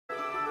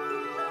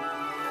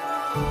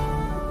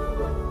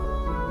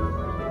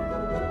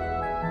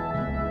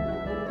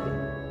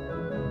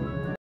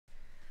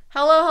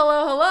Hello,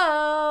 hello,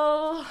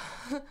 hello.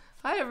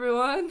 Hi,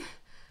 everyone.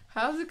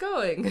 How's it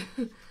going?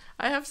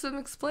 I have some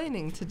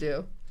explaining to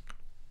do.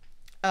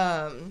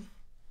 Um,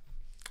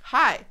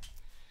 Hi.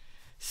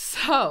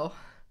 So,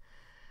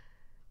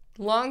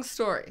 long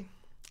story.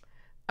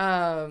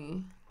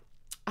 Um,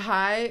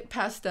 Hi,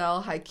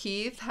 Pastel. Hi,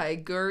 Keith. Hi,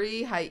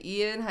 Guri. Hi,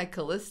 Ian. Hi,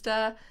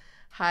 Callista.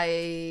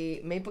 Hi,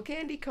 Maple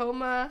Candy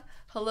Coma.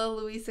 Hello,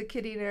 Louisa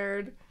Kitty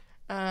Nerd.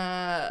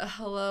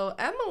 Hello,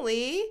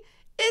 Emily.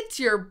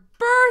 It's your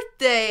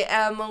birthday,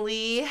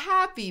 Emily.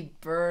 Happy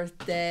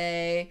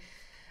birthday.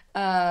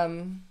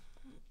 Um,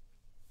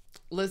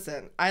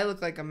 Listen, I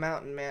look like a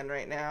mountain man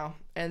right now,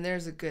 and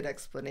there's a good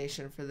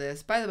explanation for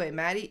this. By the way,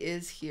 Maddie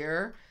is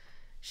here.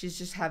 She's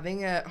just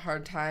having a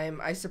hard time.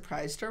 I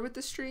surprised her with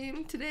the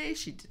stream today.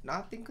 She did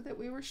not think that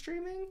we were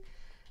streaming.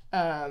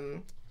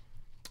 Um,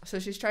 so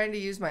she's trying to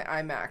use my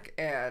iMac,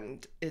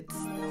 and it's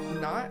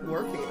not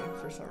working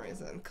for some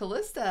reason.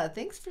 Callista,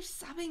 thanks for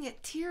subbing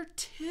at tier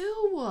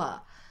 2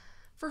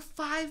 for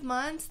 5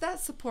 months. That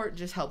support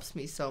just helps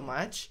me so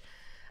much.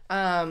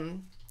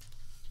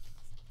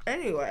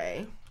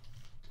 Anyway.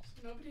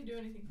 Nobody do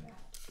anything bad.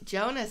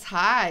 Jonas,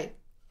 hi.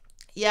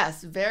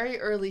 Yes, very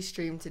early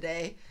stream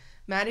today.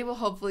 Maddie will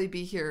hopefully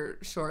be here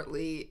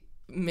shortly,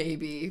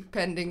 maybe,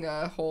 pending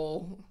a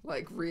whole,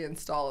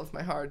 reinstall of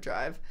my hard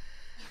drive.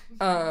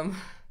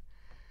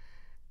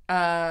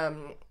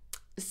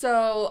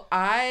 So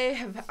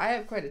I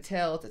have quite a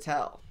tale to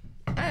tell.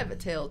 I have a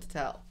tale to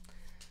tell.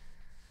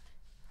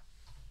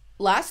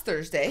 Last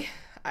Thursday,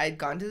 I'd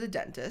gone to the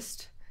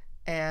dentist,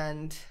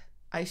 and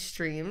I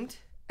streamed,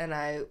 and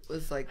I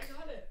was like, I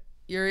got it.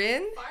 You're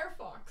in?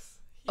 Firefox.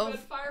 You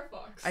had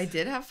Firefox. I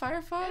did have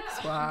Firefox?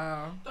 Yeah.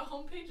 Wow. The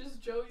homepage is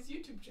Joey's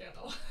YouTube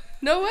channel.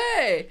 No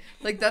way!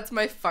 That's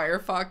my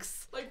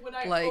Firefox. When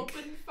I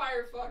opened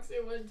Firefox,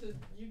 it went to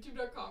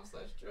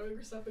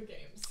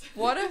youtube.com/JoeyGrisepaGames.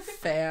 What a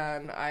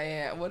fan I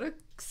am. What a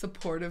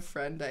supportive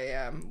friend I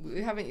am.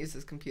 We haven't used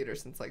this computer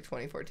since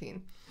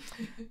 2014.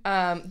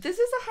 This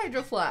is a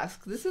Hydro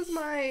Flask. This is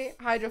my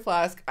Hydro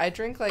Flask. I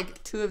drink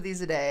 2 of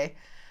these a day.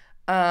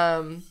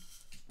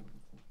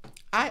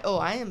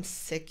 I am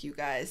sick, you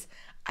guys.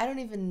 I don't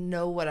even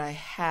know what I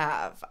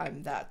have.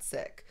 I'm that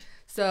sick.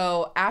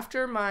 So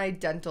after my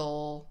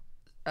dental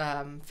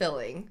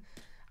filling,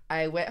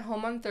 I went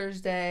home on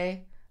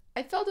Thursday.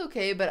 I felt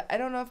okay, but I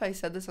don't know if I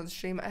said this on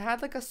stream. I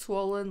had a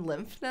swollen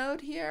lymph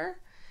node here.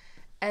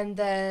 And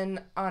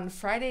then on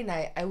Friday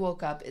night, I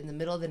woke up in the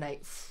middle of the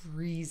night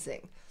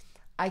freezing.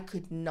 I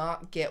could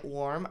not get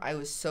warm. I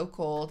was so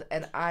cold,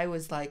 and I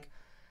was like,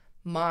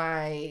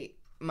 my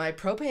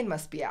propane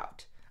must be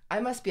out. I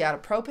must be out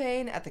of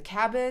propane at the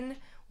cabin.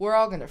 We're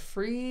all gonna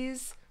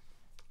freeze.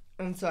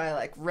 And so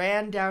I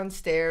ran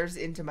downstairs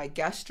into my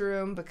guest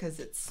room because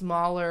it's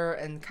smaller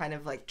and kind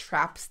of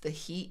traps the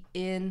heat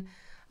in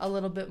a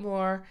little bit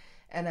more.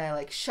 And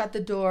I shut the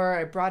door.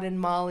 I brought in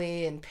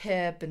Molly and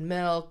Pip and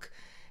milk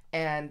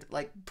and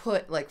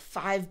put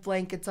 5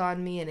 blankets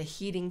on me and a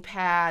heating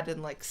pad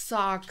and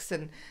socks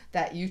and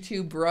that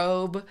YouTube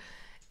robe.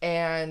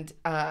 And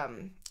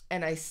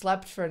I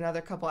slept for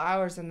another couple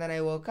hours, and then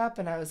I woke up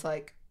and I was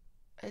like,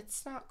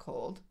 it's not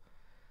cold.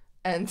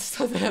 And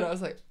so then I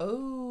was like,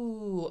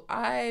 oh,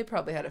 I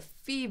probably had a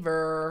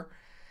fever.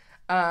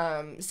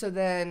 So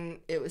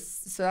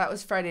that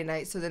was Friday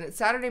night. So then it's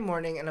Saturday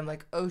morning, and I'm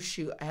like, oh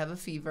shoot, I have a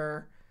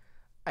fever.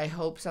 I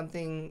hope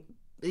something.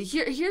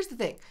 Here's the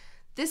thing.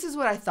 This is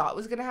what I thought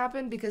was gonna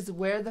happen, because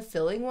where the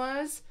filling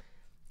was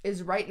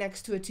is right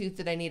next to a tooth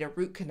that I need a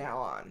root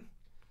canal on.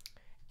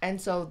 And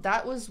so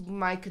that was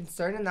my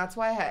concern, and that's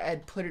why I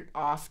had put it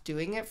off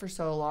doing it for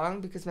so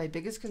long, because my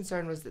biggest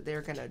concern was that they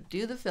were going to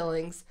do the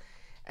fillings,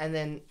 and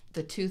then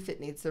the tooth that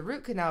needs the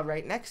root canal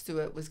right next to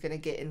it was going to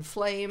get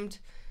inflamed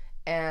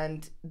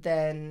and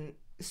then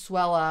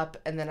swell up,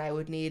 and then I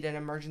would need an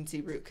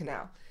emergency root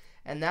canal.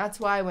 And that's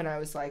why when I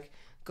was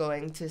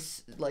going to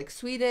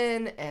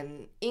Sweden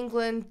and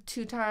England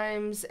 2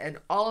 times and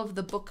all of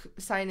the book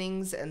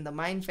signings and the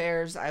mind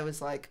fairs, I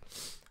was like,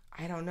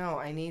 I don't know.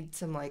 I need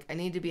I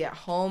need to be at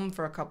home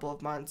for a couple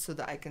of months so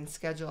that I can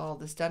schedule all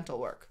this dental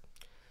work.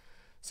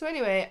 So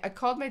anyway, I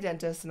called my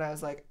dentist and I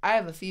was like, I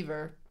have a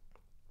fever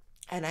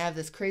and I have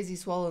this crazy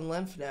swollen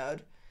lymph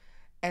node.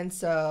 And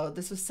so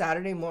this was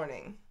Saturday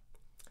morning,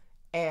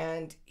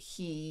 and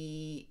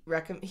he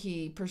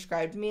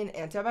prescribed me an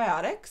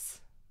antibiotic.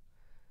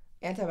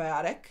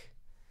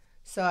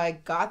 So I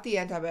got the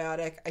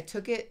antibiotic. I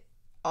took it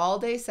all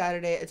day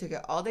Saturday. I took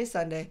it all day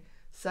Sunday.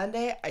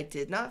 Sunday, I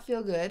did not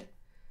feel good.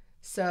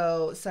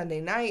 So Sunday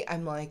night,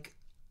 I'm like,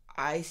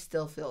 I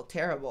still feel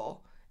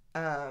terrible.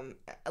 I'm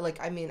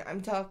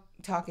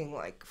talking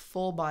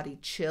full body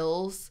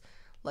chills,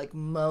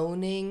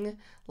 moaning,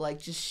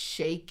 just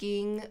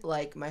shaking,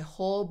 my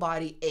whole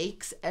body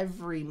aches,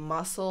 every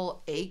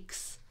muscle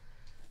aches.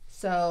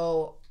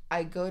 So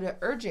I go to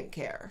urgent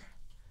care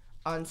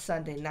on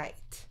Sunday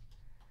night,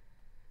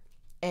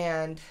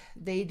 and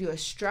they do a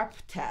strep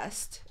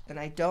test, and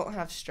I don't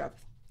have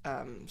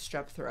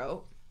strep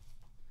throat.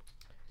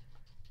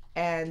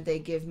 And they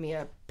give me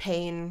a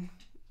pain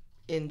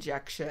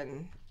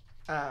injection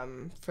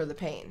for the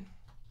pain.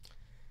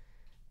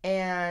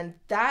 And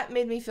that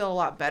made me feel a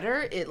lot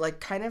better. It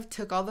like kind of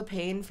took all the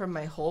pain from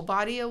my whole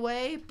body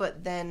away,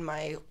 but then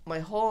my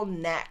whole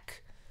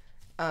neck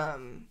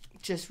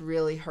just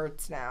really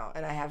hurts now,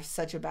 and I have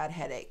such a bad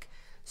headache.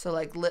 So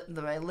like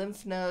my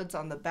lymph nodes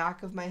on the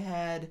back of my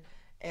head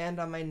and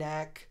on my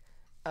neck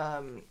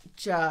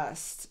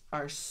just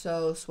are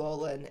so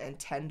swollen and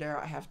tender.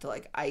 I have to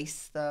like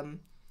ice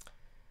them.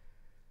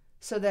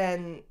 So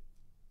then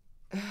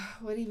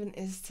what even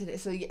is today?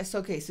 So yes,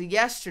 okay, so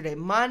yesterday,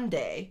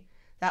 Monday,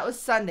 that was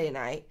Sunday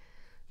night.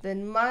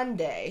 Then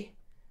Monday,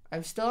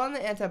 I'm still on the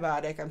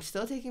antibiotic. I'm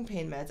still taking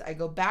pain meds. I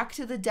go back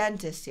to the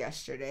dentist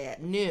yesterday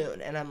at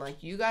noon, and I'm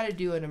like, you got to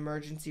do an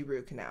emergency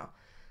root canal.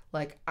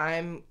 Like,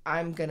 I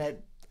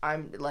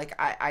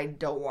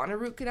don't want a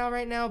root canal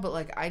right now, but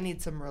like, I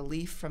need some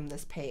relief from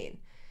this pain.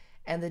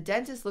 And the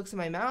dentist looks at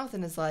my mouth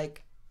and is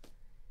like,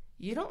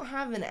 you don't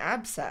have an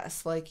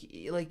abscess. Like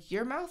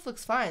your mouth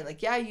looks fine.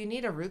 Like, yeah, you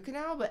need a root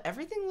canal, but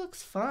everything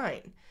looks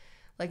fine.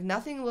 Like,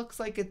 nothing looks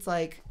like it's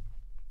like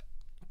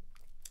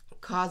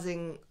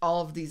causing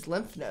all of these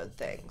lymph node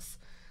things.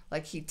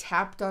 Like, he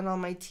tapped on all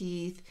my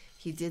teeth.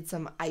 He did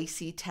some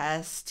icy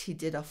test. He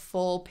did a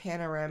full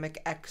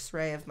panoramic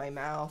x-ray of my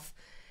mouth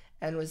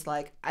and was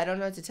like, I don't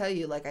know what to tell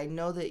you. Like, I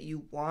know that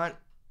you want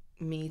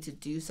me to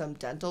do some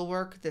dental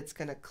work that's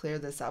going to clear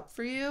this up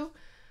for you.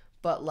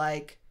 But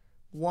like,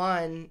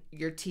 one,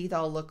 your teeth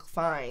all look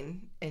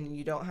fine and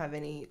you don't have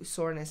any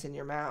soreness in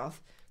your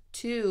mouth.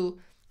 Two,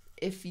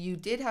 if you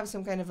did have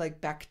some kind of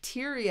like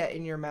bacteria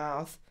in your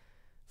mouth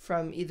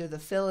from either the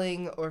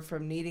filling or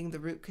from needing the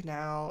root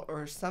canal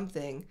or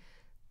something,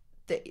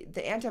 the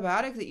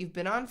antibiotic that you've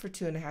been on for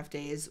 2.5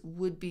 days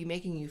would be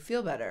making you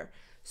feel better.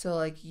 So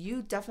like,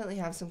 you definitely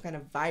have some kind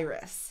of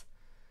virus.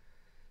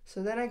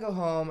 So then I go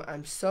home.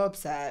 I'm so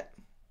upset.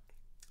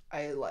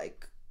 I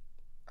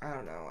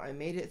don't know. I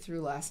made it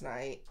through last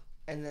night.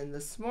 And then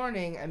this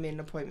morning I made an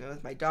appointment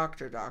with my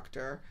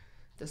doctor.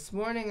 This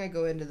morning I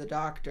go into the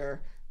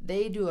doctor.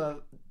 They do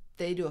a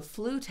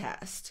flu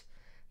test.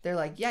 They're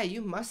like, yeah,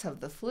 you must have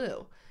the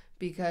flu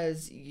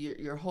because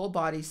your whole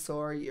body's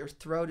sore, your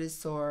throat is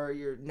sore,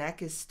 your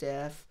neck is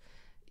stiff,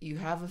 you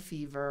have a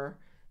fever,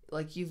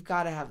 like, you've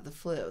got to have the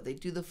flu. They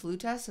do the flu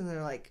test and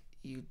they're like,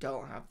 you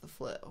don't have the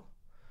flu.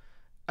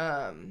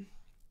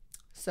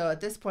 So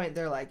at this point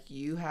they're like,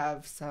 you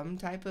have some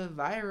type of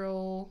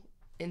viral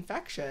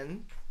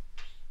infection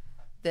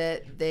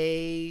that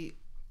they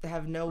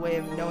have no way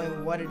of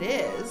knowing what it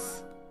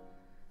is.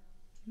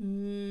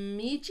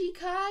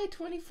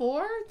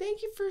 Mijikai24,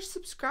 thank you for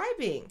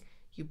subscribing.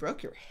 You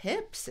broke your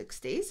hip 6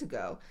 days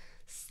ago.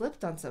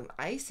 Slipped on some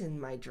ice in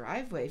my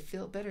driveway.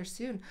 Feel better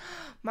soon.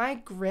 My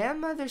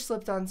grandmother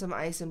slipped on some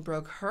ice and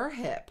broke her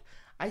hip.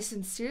 I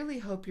sincerely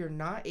hope you're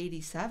not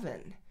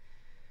 87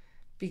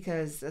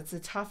 because that's a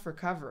tough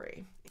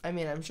recovery. I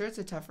mean, I'm sure it's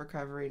a tough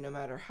recovery no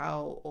matter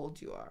how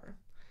old you are.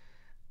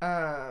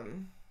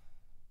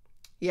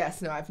 Yes,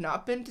 no, I've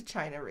not been to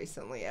China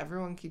recently.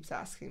 Everyone keeps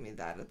asking me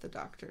that at the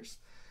doctor's.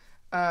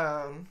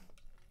 The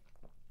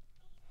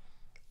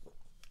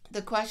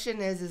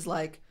question is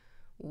like,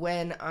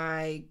 when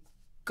I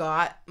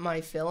got my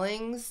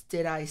fillings,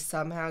 did I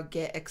somehow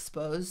get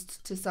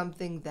exposed to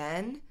something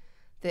then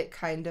that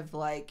kind of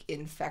like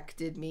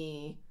infected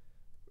me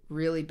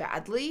really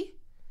badly?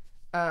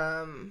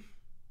 The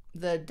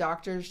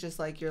doctor's just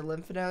like, your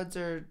lymph nodes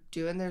are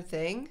doing their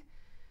thing,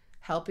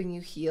 helping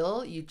you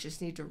heal. You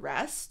just need to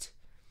rest.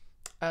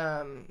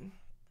 So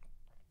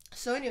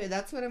anyway,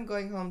 that's what I'm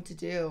going home to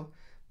do.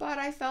 But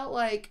I felt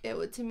like it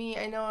would, to me,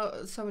 I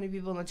know so many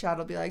people in the chat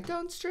will be like,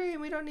 don't stream,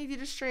 we don't need you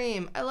to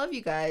stream. I love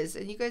you guys,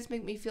 and you guys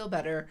make me feel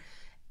better.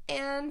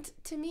 And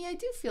to me, I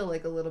do feel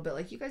like a little bit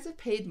like you guys have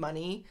paid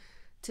money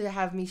to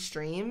have me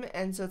stream.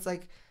 And so it's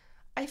like,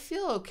 I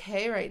feel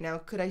okay right now.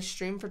 Could I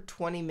stream for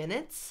 20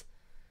 minutes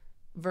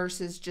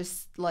versus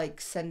just like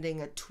sending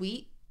a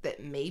tweet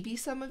that maybe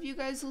some of you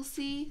guys will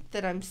see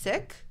that I'm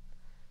sick?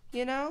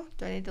 You know?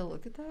 Do I need to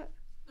look at that?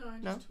 No, I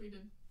just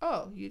tweeted.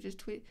 Oh, you just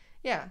tweet?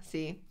 Yeah,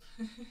 see?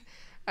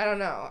 I don't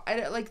know.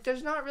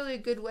 There's not really a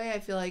good way. I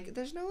feel like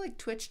there's no like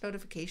Twitch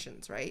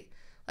notifications, right?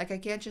 Like, I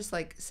can't just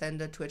like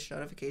send a Twitch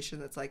notification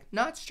that's like,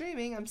 not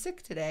streaming, I'm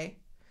sick today.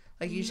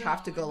 Like, you just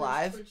have to go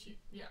live. Twitch,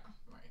 yeah,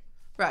 right.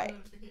 Right.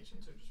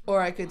 Notifications are just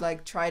or I could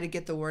like try to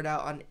get the word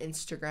out on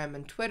Instagram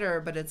and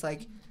Twitter, but it's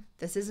like,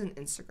 this isn't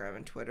Instagram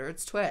and Twitter,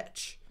 it's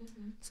Twitch.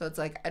 So it's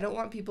like, I don't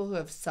want people who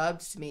have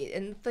subbed to me,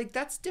 and like,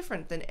 that's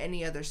different than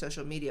any other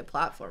social media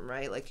platform,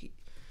 right? Like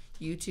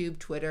YouTube,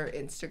 Twitter,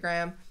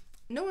 Instagram,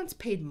 no one's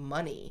paid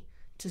money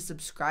to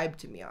subscribe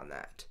to me on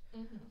that,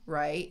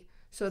 right?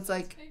 So it's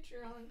like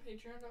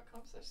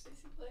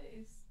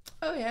patreon.com/stacyplays.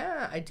 Oh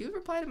yeah, I do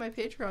reply to my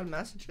Patreon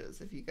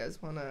messages if you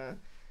guys want to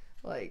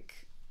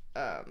like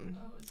Oh,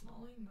 is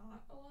Molly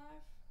not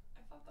alive?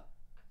 I thought that.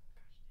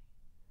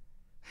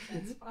 Gosh,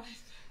 that's fine.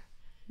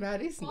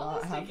 Maddie's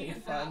not having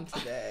fun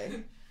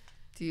today.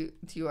 Do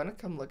you want to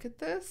come look at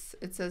this?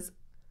 It says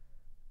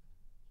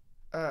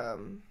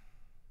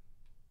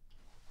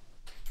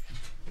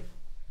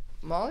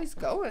Molly's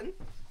going.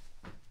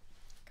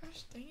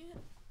 Gosh dang it.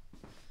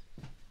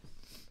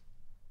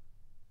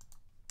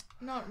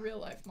 Not real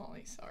life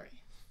Molly, sorry.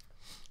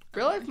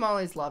 Real life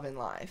Molly's loving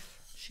life.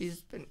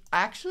 She's been,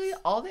 actually,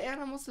 all the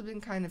animals have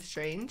been kind of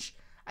strange.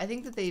 I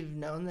think that they've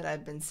known that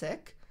I've been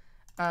sick.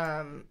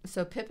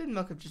 So Pip and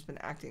Milk have just been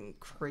acting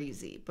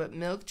crazy, but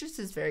Milk just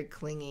is very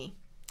clingy.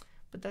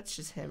 But that's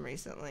just him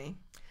recently.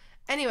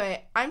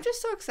 Anyway, I'm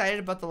just so excited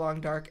about The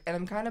Long Dark, and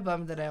I'm kind of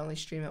bummed that I only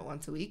stream it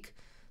once a week.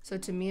 So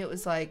to me, it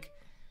was like,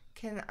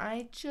 can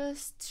I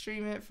just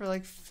stream it for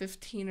like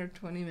 15 or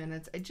 20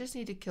 minutes? I just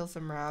need to kill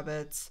some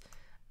rabbits.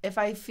 If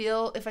I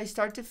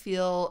start to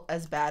feel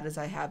as bad as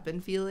I have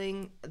been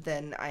feeling,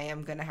 then I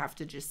am going to have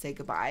to just say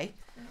goodbye.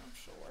 Yeah,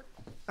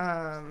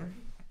 sure.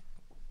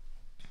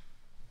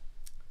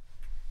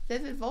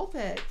 Vivid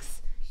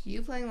Vulpix,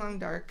 you playing Long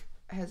Dark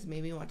has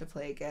made me want to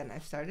play again.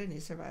 I've started a new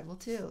survival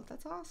too.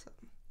 That's awesome.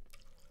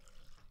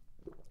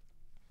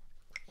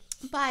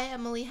 Bye,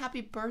 Emily.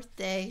 Happy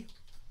birthday.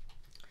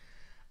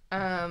 Oh,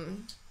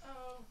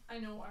 I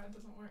know why it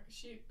doesn't work.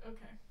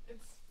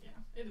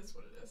 It is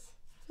what it is.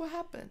 What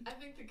happened? I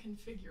think the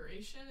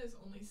configuration is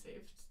only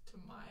saved to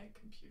my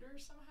computer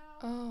somehow.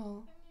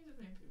 Oh. I need to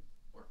maybe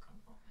work on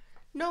it.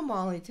 No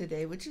Molly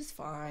today, which is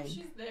fine.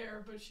 She's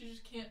there, but she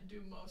just can't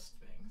do most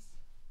things.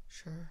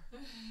 Sure.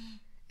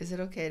 Is it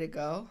okay to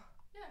go?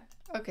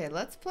 Yeah. Okay,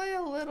 let's play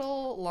a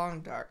little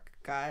Long Dark,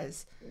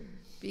 guys.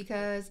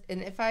 Because,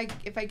 and if I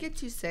get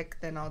too sick,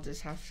 then I'll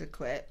just have to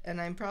quit.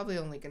 And I'm probably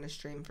only going to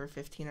stream for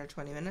 15 or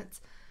 20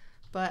 minutes.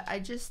 But I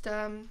just,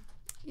 I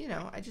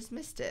just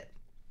missed it.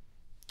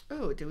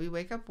 Oh, did we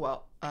wake up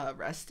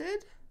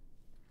rested?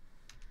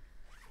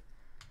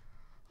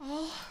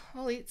 Oh,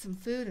 I'll eat some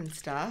food and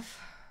stuff.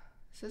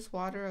 Is this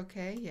water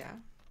okay? Yeah.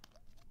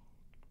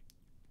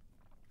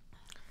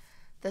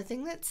 The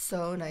thing that's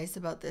so nice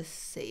about this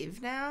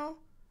save now...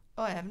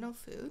 Oh, I have no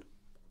food?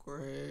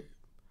 Great.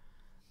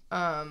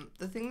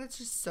 The thing that's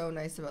just so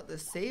nice about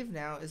this save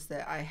now is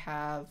that I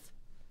have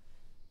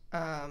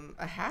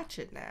a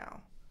hatchet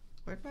now.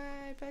 Where'd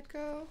my bed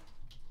go?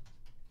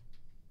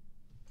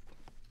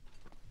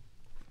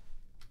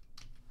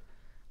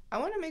 I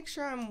want to make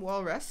sure I'm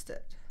well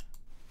rested.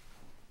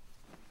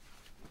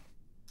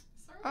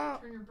 Sorry,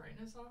 turn your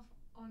brightness off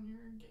on your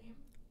game.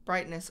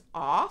 Brightness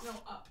off? No,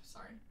 up,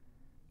 sorry.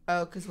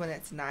 Oh, because when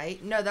it's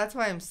night? No, that's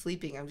why I'm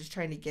sleeping. I'm just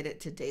trying to get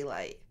it to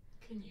daylight.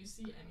 Can you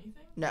see anything?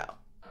 No.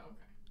 Oh,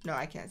 okay. No,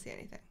 I can't see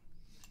anything.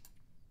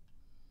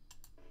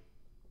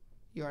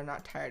 You are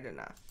not tired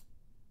enough.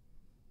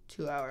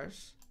 2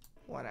 hours.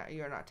 1 hour.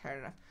 You are not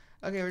tired enough.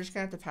 Okay, we're just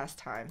going to have to pass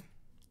time.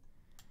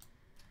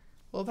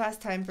 We'll pass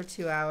time for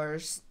 2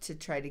 hours to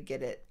try to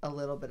get it a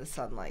little bit of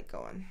sunlight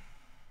going.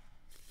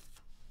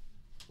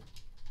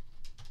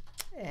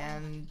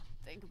 And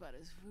think about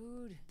his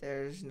food.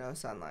 There's no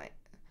sunlight.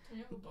 Can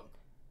you have a book?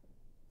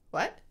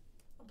 What?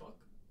 A book.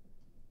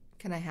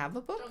 Can I have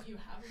a book? Don't you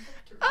have a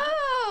book to read?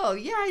 Oh,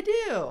 yeah, I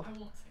do. I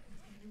won't say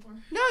anything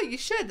anymore. No, you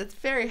should. That's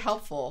very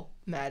helpful,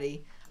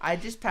 Maddie. I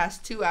just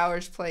passed 2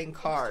 hours playing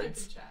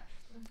cards.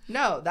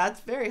 No,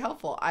 that's very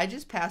helpful. I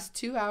just passed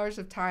 2 hours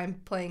of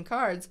time playing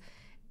cards,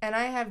 and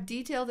I have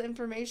detailed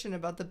information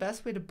about the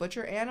best way to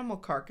butcher animal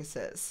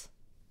carcasses.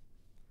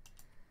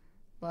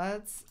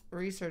 Let's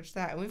research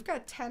that. And we've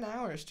got 10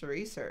 hours to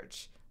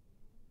research.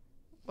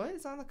 What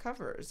is on the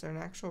cover? Is there an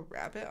actual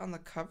rabbit on the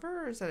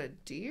cover, or is that a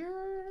deer?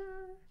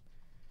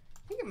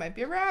 I think it might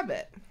be a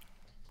rabbit.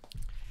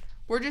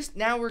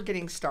 Now we're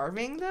getting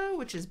starving, though,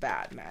 which is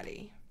bad,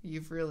 Maddie.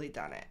 You've really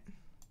done it.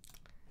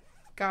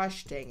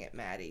 Gosh dang it,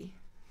 Maddie.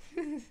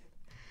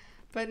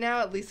 But now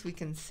at least we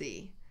can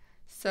see.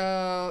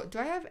 So,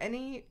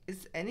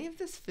 is any of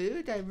this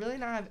food? Do I really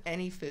not have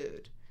any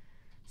food?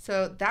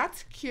 So,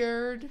 that's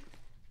cured,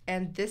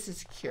 and this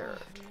is cured.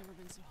 I've never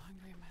been so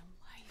hungry in my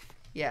life.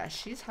 Yeah,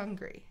 she's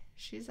hungry.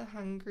 She's a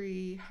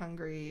hungry,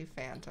 hungry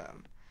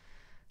phantom.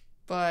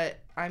 But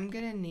I'm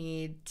going to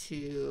need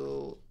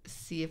to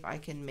see if I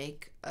can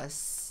make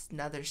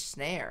another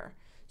snare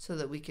so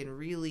that we can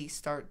really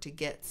start to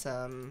get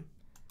some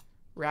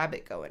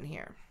rabbit going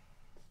here.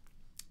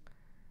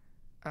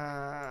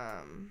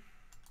 I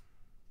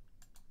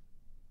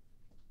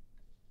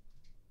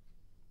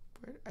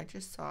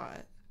just saw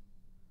it.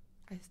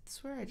 I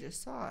swear I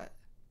just saw it.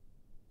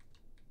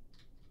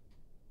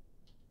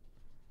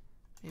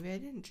 Maybe I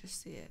didn't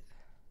just see it.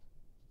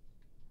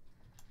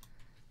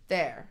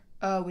 There.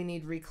 Oh, we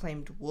need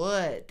reclaimed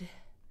wood.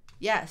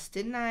 Yes,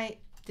 did I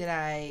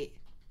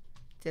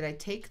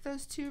take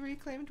those 2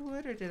 reclaimed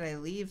wood, or did I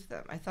leave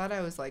them? I thought I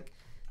was like,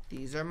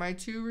 these are my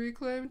 2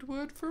 reclaimed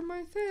wood for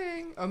my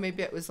thing. Oh,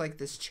 maybe it was like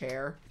this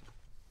chair.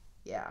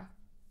 Yeah.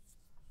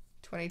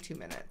 22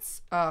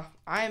 minutes.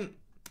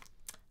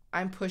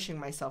 I'm pushing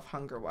myself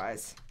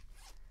hunger-wise,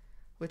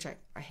 which I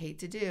hate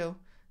to do.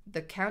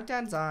 The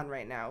countdown's on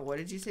right now. What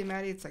did you say,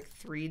 Maddie? It's like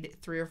 3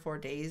 or 4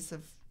 days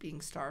of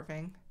being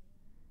starving.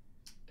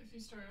 If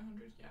you start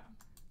 100, yeah.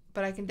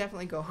 But I can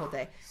definitely go a whole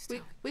day.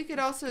 We could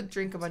also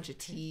drink a bunch of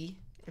tea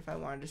if I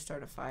wanted to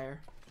start a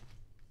fire.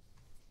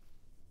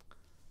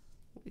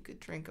 We could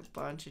drink a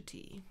bunch of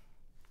tea.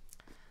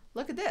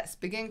 Look at this.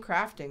 Begin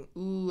crafting.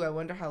 Ooh, I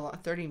wonder how long.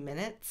 30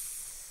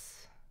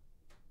 minutes?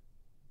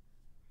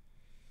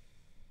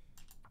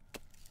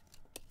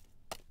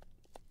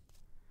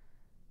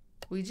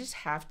 We just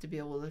have to be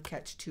able to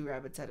catch 2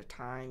 rabbits at a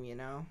time, you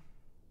know?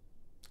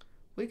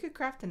 We could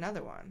craft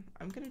another one.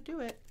 I'm gonna do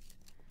it.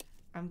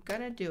 I'm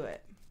gonna do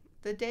it.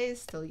 The day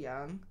is still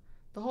young.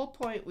 The whole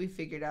point we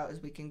figured out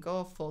is we can go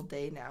a full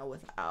day now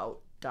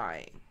without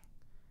dying.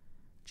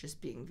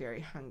 Just being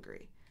very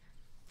hungry.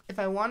 If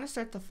I want to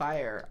start the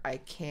fire, I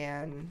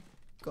can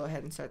go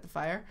ahead and start the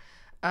fire.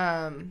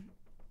 Can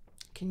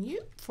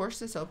you force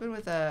this open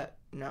with a...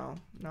 No,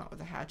 not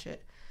with a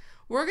hatchet.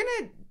 We're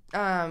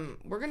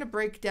gonna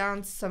break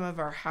down some of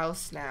our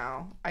house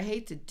now. I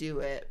hate to do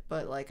it,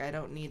 but like I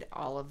don't need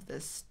all of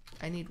this.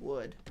 I need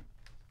wood.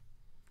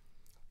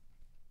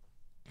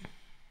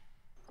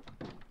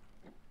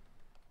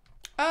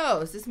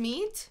 Oh, is this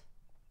meat?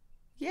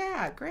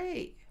 Yeah,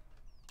 great.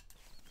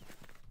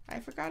 I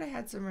forgot I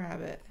had some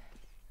rabbit.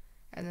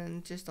 And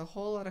then just a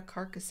whole lot of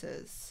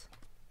carcasses.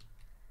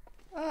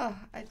 Oh,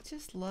 I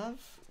just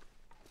love...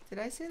 Did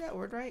I say that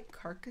word right?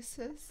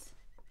 Carcasses?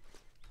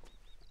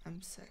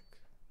 I'm sick.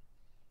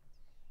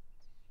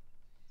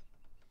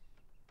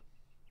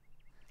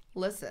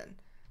 Listen,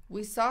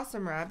 we saw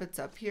some rabbits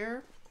up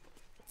here.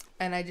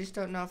 And I just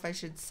don't know if I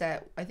should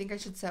set... I think I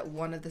should set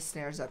one of the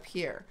snares up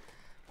here.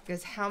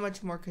 Because how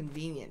much more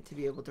convenient to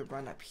be able to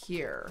run up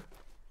here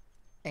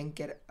and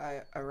get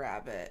a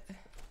rabbit.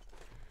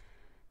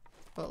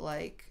 But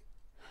like,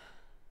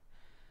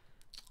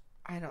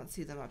 I don't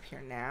see them up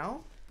here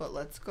now, but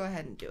let's go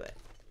ahead and do it.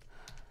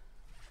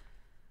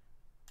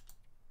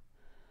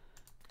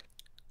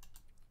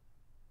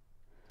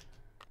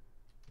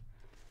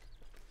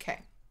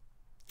 Okay.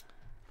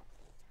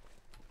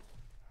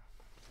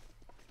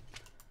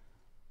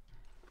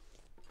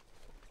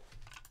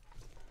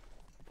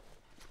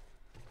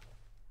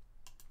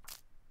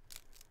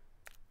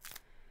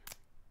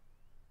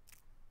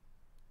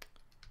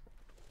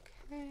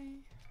 Okay.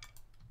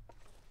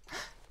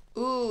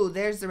 Ooh,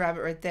 there's the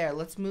rabbit right there.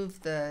 Let's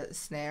move the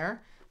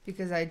snare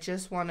because I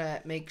just want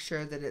to make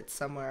sure that it's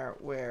somewhere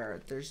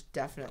where there's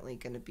definitely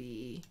going to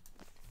be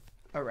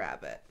a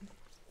rabbit.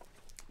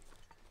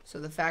 So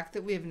the fact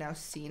that we have now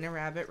seen a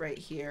rabbit right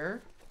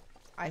here,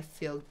 I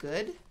feel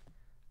good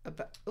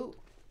about... Ooh.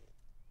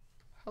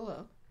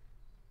 Hello.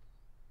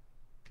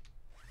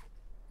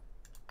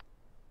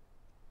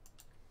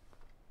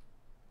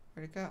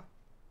 Where'd it go?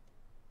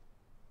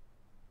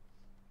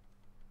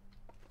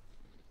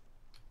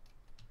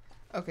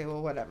 Okay,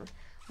 well, whatever.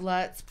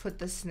 Let's put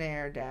the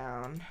snare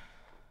down.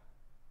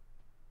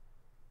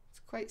 It's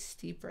quite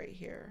steep right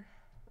here.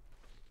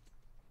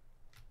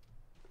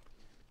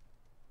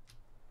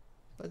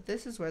 But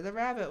this is where the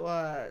rabbit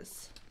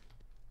was.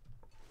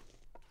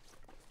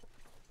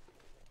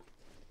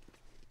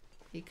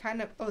 He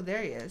kind of... Oh,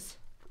 there he is.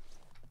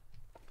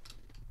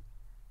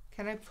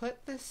 Can I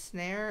put the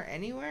snare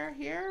anywhere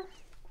here?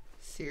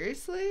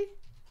 Seriously?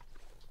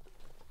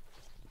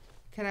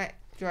 Can I...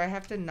 Do I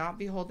have to not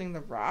be holding the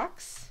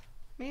rocks?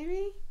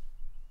 Maybe?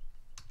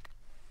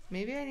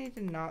 Maybe I need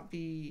to not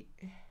be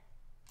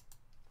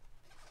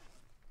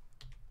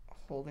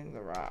holding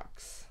the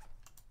rocks.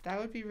 That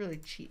would be really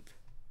cheap.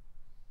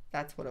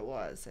 That's what it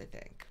was, I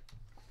think.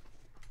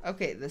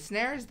 Okay, the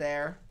snare is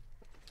there.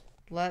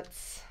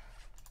 Let's...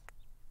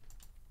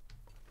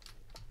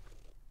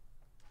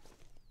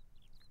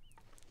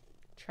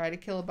 try to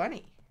kill a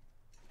bunny.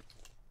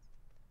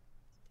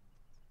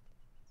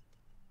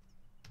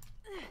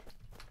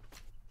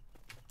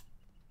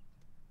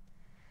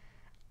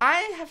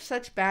 I have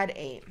such bad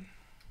aim.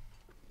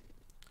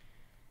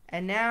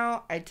 And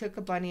now I took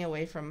a bunny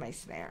away from my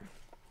snare.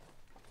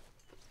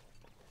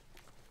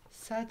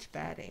 Such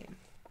bad aim.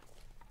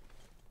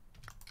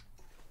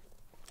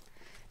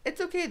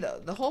 It's okay though.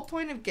 The whole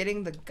point of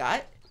getting the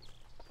gut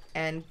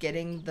and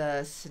getting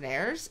the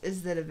snares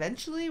is that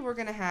eventually we're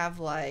gonna have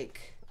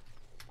like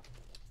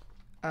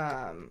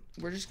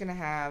we're just gonna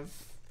have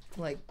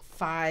like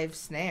 5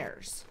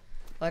 snares.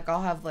 Like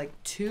I'll have like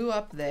 2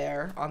 up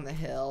there on the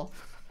hill.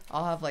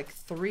 I'll have like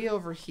 3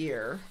 over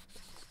here.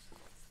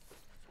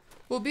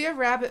 We'll be a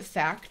rabbit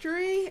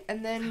factory,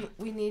 and then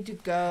we need to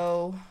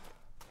go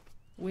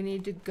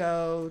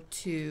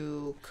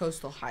to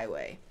Coastal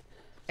Highway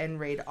and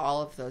raid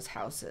all of those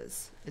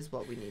houses is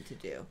what we need to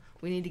do.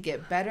 We need to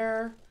get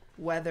better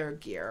weather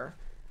gear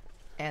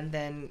and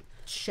then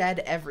shed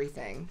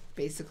everything.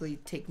 Basically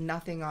take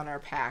nothing on our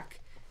pack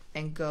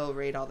and go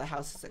raid all the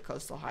houses at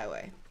Coastal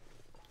Highway.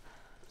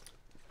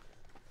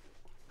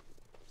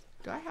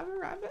 Do I have a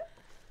rabbit?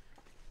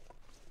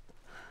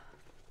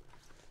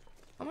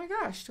 Oh my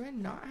gosh, do I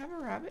not have a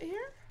rabbit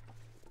here?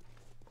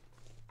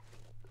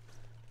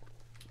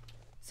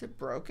 Is it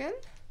broken?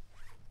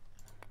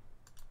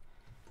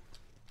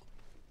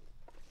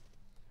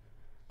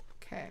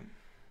 Okay.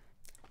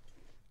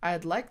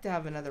 I'd like to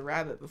have another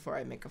rabbit before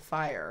I make a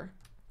fire,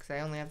 because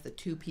I only have the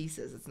 2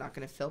 pieces. It's not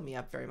going to fill me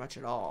up very much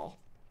at all.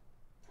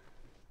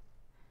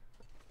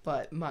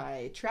 But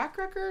my track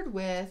record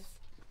with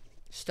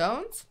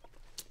stones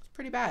is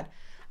pretty bad.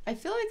 I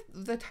feel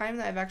like the time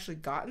that I've actually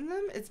gotten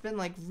them, it's been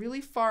like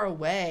really far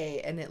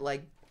away and it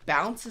like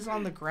bounces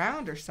on the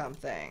ground or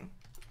something.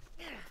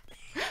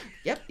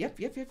 Yep.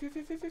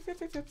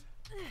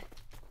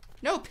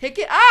 No, pick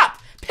it up!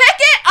 Pick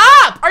it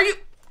up! Are you...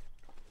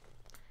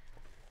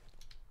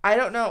 I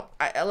don't know.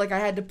 I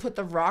had to put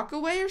the rock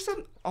away or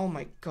something. Oh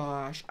my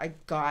gosh. I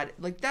got it.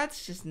 Like,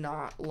 that's just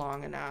not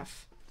long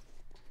enough.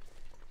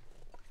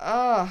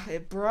 Ugh,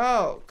 it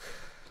broke.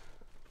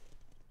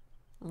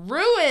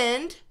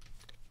 Ruined?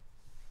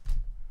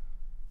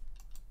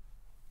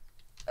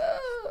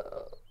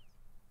 Oh.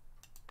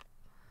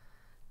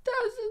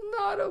 This is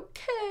not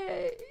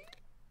okay.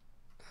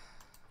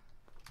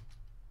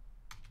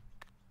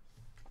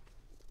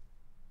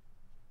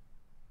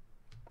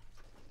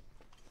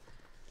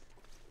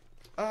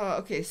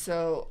 Okay,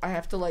 so I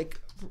have to like,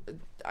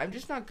 I'm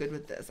just not good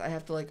with this. I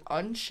have to like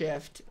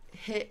unshift,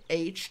 hit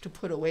H to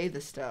put away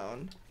the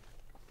stone.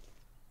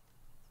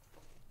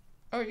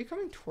 Oh, are you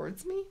coming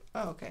towards me?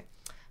 Oh, okay.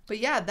 But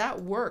yeah,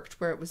 that worked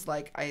where it was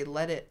like, I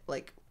let it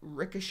like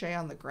ricochet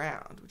on the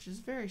ground, which is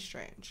very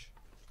strange.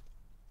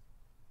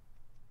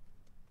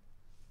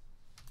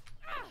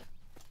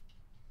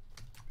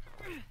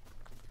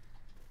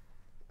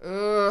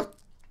 Ugh.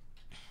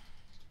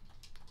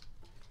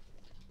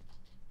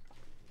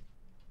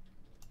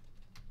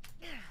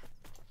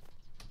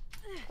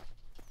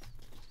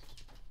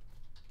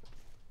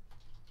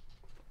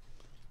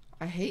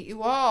 I hate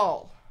you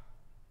all.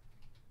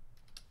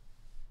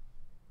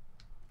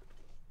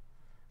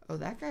 Oh,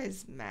 that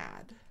guy's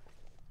mad.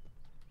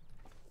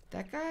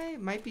 That guy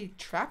might be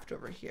trapped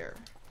over here.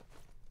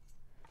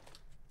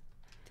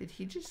 Did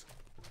he just...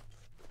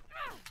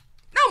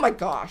 Oh my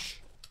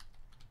gosh.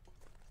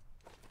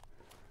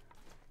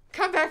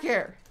 Come back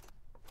here.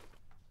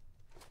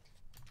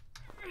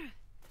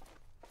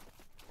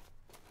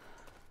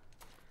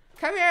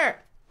 Come here.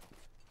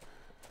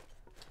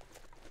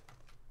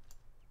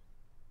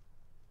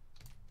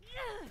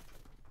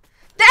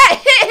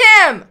 That hit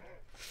him!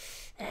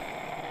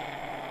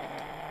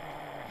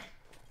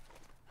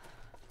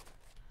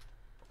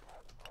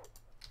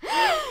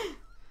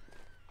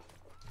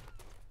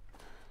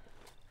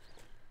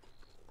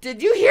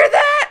 Did you hear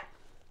that?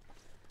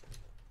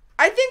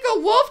 I think a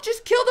wolf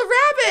just killed a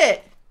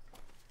rabbit.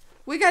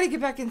 We gotta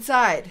get back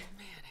inside.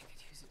 Man, I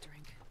could use a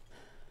drink.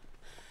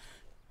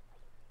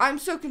 I'm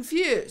so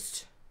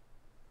confused.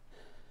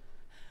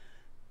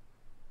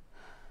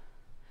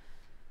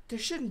 There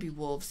shouldn't be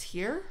wolves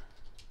here.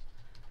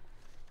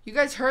 You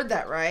guys heard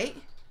that, right?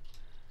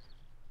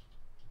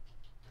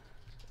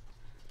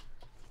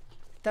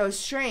 That was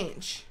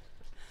strange.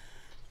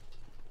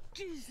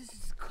 Jeez, this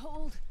is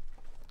cold.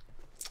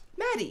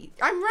 Maddie,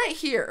 I'm right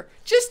here.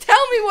 Just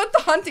tell me what the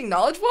hunting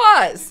knowledge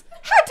was.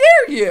 How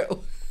dare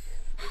you?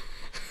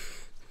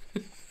 So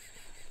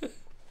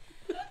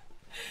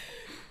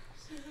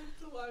you have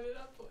to line it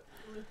up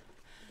with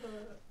the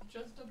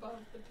just above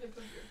the tip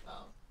of your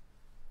thumb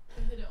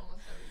to hit it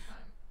almost every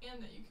time,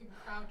 and that you can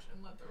crouch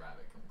and let the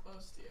rabbit come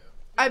close to you.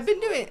 I've been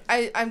doing.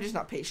 I'm just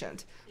not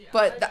patient. Yeah,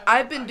 But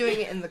I've been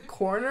doing it in the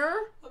corner.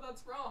 Well,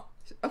 that's wrong.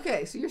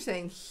 Okay, so you're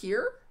saying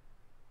here?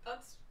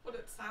 That's what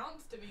it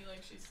sounds to me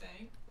like she's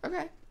saying.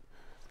 Okay.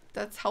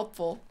 That's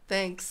helpful.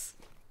 Thanks.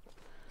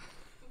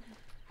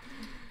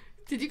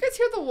 Did you guys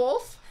hear the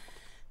wolf?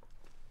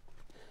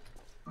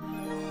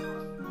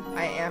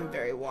 I am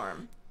very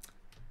warm.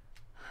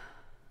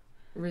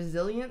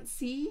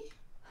 Resiliency.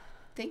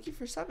 Thank you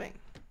for subbing.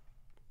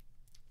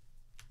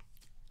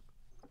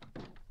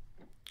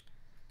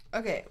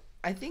 Okay,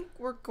 I think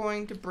we're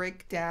going to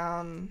break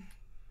down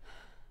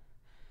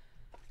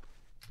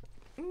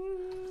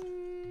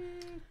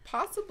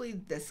possibly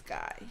this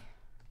guy.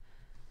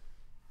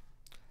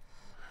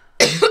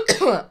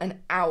 An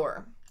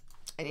hour.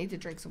 I need to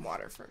drink some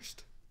water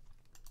first.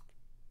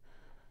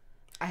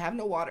 I have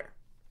no water.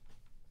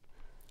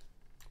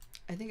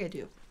 I think I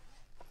do.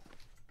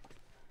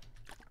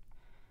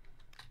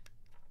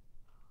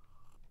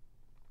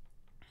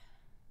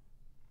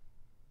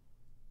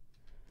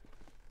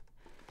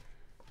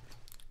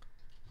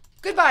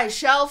 Goodbye,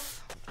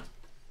 shelf.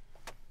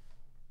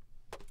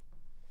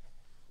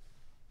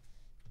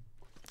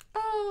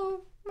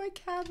 Oh, my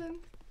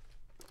cabin.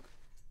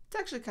 It's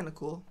actually kind of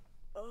cool.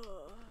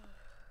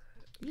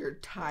 You're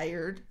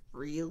tired?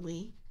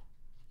 Really?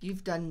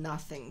 You've done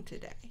nothing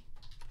today.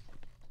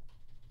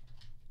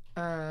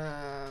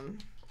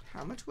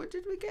 How much wood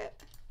did we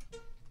get?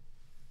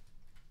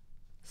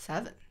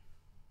 7.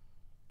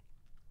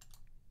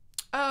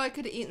 Oh, I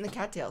could have eaten the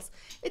cattails.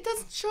 It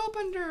doesn't show up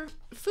under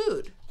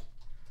food.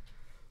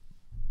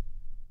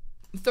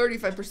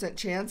 35%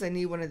 chance I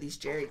need one of these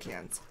jerry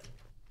cans.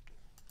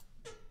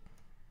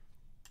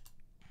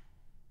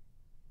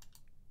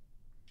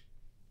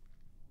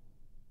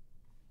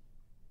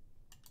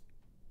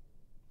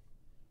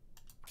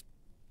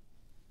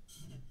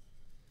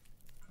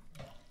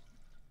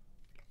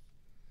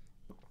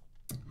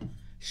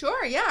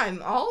 Sure, yeah,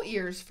 I'm all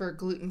ears for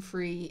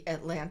gluten-free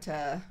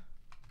Atlanta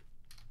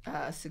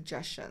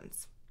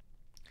suggestions.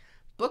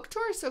 Book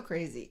tour is so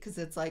crazy because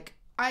it's like,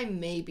 I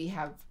maybe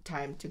have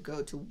time to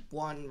go to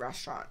one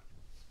restaurant.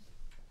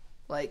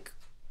 Like,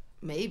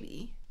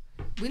 maybe.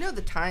 We know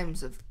the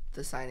times of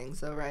the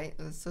signings, though, right?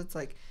 So it's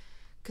like,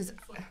 because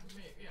It's like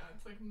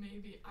it's like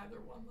maybe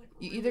either one. Like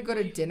you really either go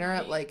to late dinner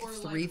at night like or,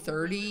 3:30.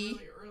 Really,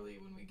 really early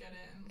when we get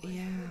in. Like,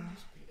 Yeah.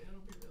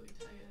 It'll be really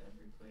tight at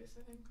every place,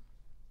 I think.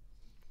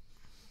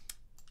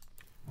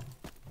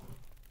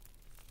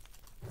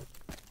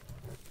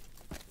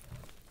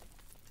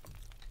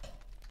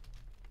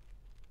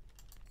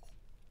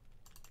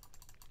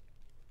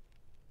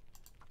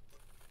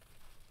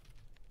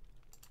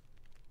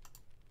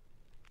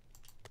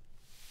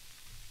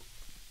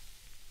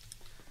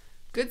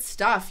 Good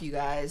stuff, you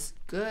guys.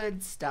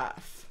 Good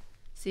stuff.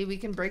 See, we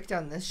can break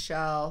down this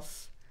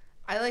shelf.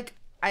 I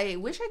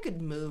wish I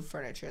could move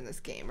furniture in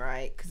this game,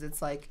 right? Because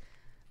it's like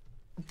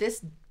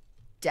this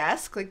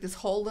desk, like this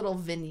whole little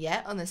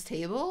vignette on this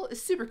table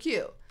is super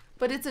cute.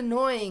 But it's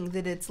annoying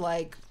that it's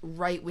like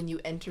right when you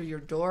enter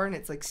your door and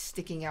it's like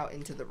sticking out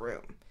into the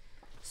room.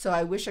 So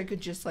I wish I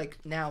could just like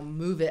now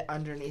move it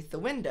underneath the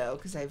window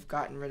because I've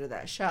gotten rid of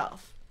that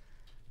shelf.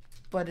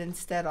 But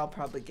instead I'll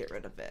probably get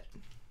rid of it.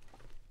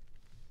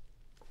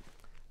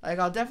 Like,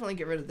 I'll definitely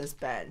get rid of this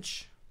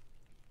bench.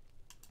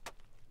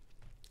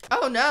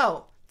 Oh,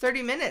 no.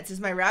 30 minutes. Is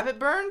my rabbit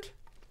burned?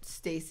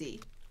 Stacy.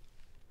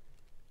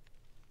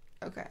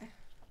 Okay.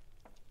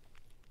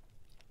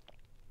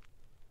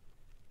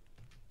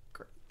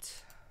 Great.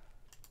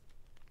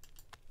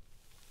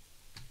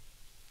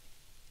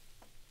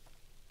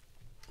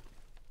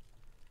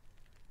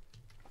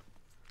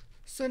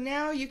 So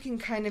now you can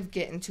kind of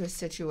get into a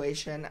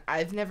situation.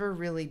 I've never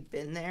really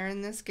been there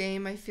in this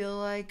game, I feel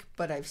like,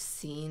 but I've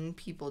seen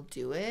people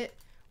do it,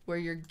 where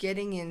you're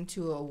getting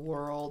into a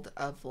world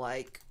of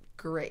like,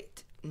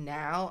 great,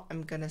 now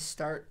I'm gonna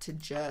start to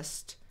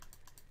just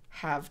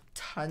have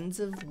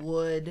tons of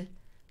wood,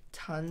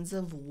 tons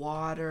of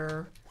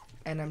water,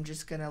 and I'm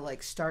just gonna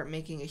like start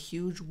making a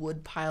huge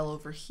wood pile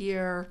over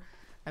here.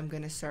 I'm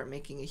gonna start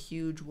making a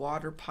huge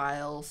water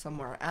pile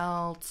somewhere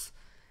else.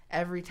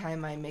 Every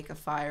time I make a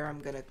fire, I'm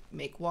going to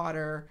make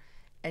water.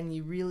 And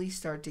you really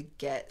start to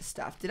get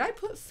stuff. Did I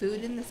put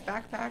food in this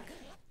backpack?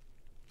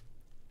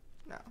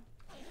 No.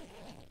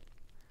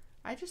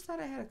 I just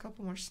thought I had a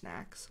couple more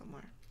snacks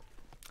somewhere.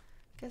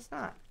 Guess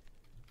not.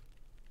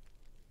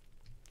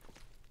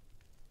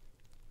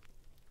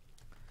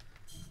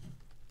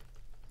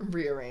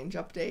 Rearrange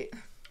update.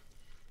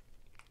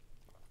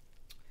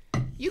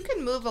 You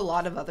can move a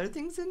lot of other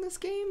things in this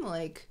game,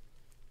 like,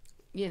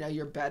 you know,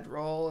 your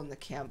bedroll and the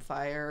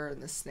campfire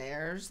and the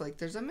snares. Like,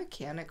 there's a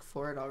mechanic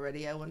for it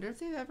already. I wonder if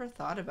they've ever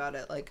thought about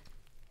it. Like,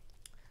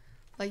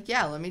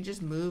 yeah, let me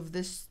just move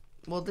this.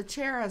 Well, the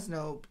chair has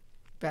no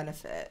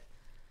benefit.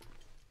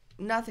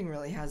 Nothing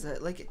really has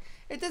it. Like,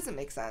 it doesn't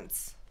make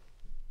sense,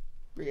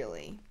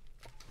 really.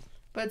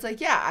 But it's like,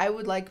 yeah, I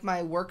would like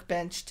my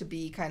workbench to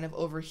be kind of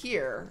over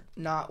here,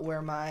 not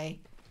where my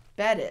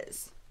bed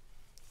is.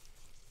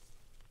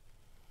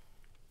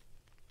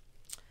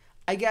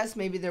 I guess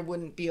maybe there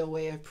wouldn't be a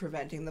way of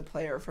preventing the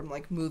player from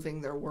like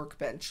moving their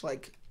workbench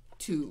like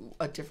to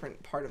a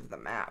different part of the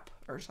map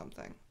or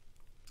something.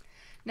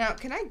 Now,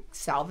 can I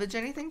salvage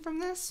anything from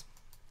this?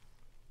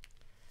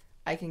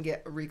 I can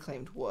get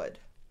reclaimed wood.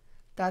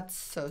 That's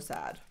so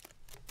sad.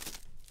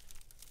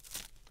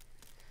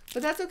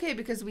 But that's okay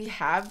because we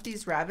have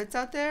these rabbits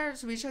out there,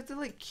 so we just have to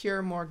like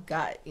cure more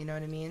gut, you know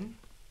what I mean?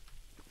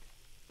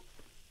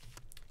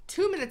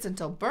 2 minutes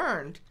until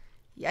burned.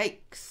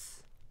 Yikes.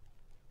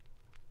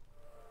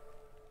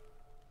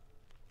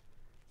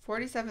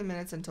 47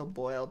 minutes until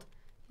boiled.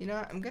 You know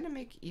what? I'm going to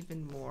make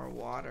even more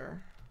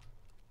water.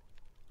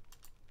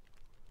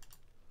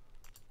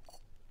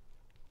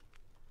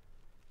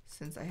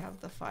 Since I have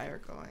the fire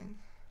going.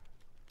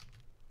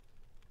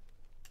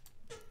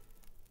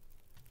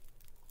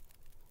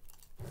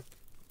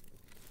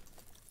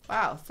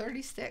 Wow,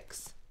 30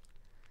 sticks.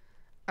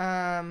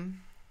 How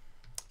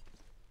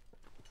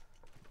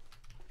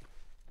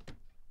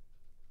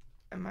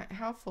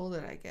full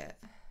did I get?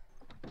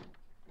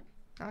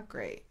 Not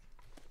great.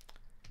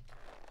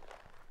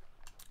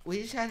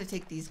 We just had to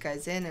take these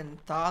guys in and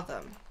thaw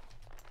them.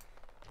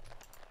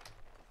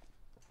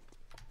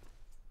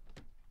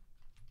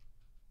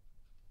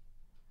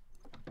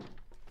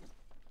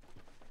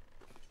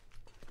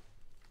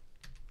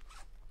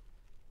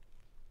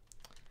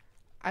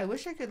 I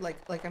wish I could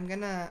like I'm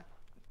gonna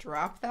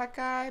drop that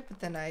guy, but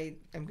then I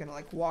am gonna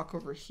like walk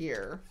over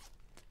here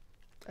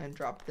and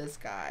drop this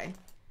guy.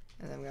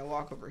 And then I'm gonna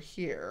walk over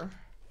here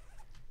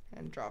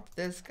and drop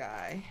this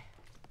guy.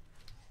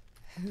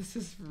 This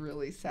is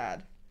really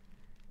sad.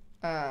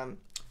 Oh,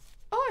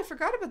 I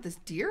forgot about this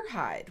deer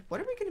hide. What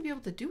are we gonna be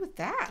able to do with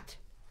that?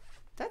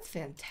 That's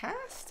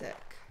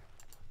fantastic.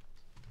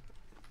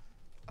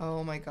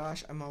 Oh my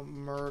gosh, I'm a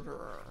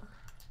murderer.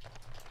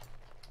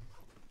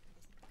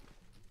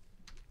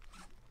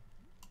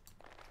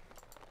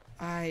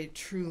 I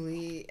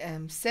truly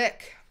am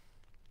sick.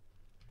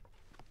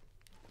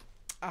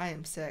 I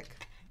am sick.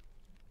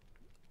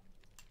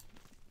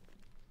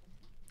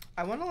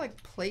 I want to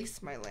like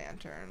place my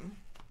lantern.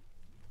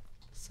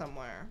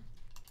 somewhere.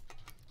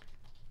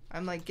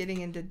 I'm like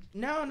getting into,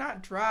 no,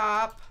 not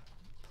drop,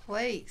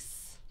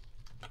 place.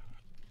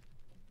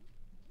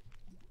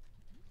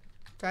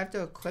 Do I have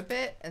to equip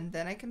it and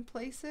then I can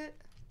place it?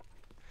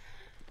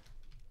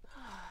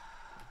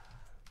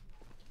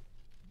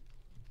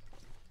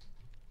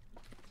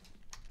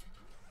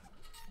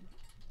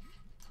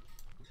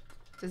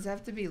 Does it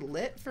have to be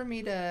lit for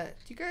me to,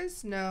 do you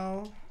guys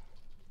know?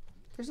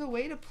 There's a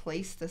way to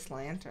place this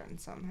lantern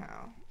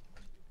somehow.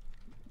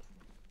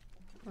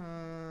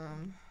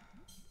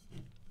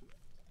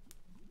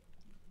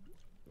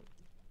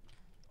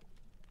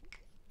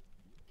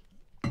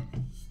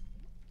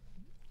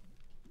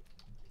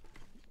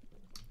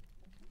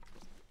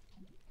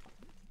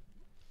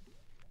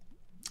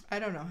 I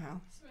don't know how.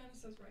 Savannah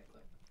says right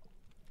click.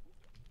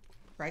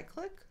 Right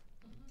click?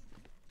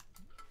 Mm-hmm.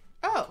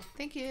 Oh,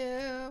 thank you.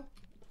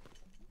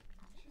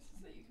 She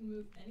says that you can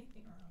move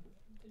anything around.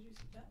 Did you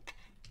see that?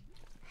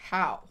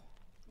 How?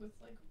 With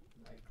like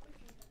right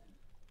clicking it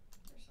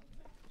or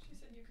something. She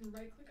said you can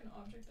right click an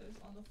object that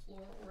is on the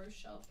floor or a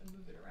shelf and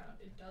move it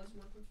around. It does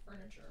work with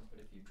furniture,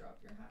 but if you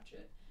drop your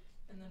hatchet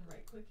and then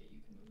right click it,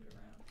 you can move it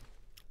around.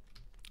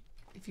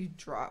 If you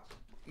drop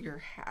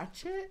your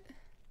hatchet?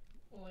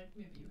 Well, like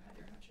maybe you had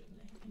your hatchet in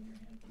your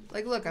hand.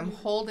 Like, look, I'm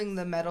holding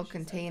the metal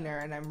container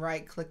and I'm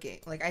right clicking.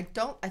 Like, I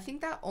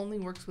think that only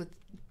works with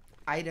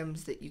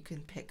items that you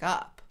can pick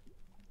up.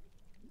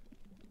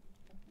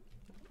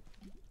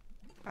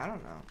 I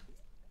don't know.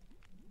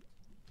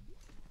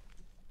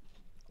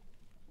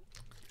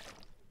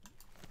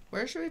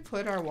 Where should we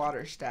put our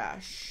water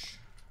stash?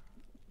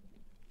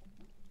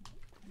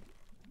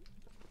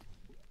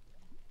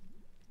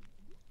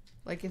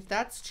 Like, if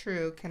that's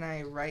true, can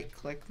I right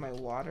click my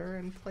water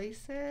and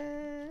place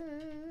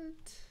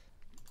it?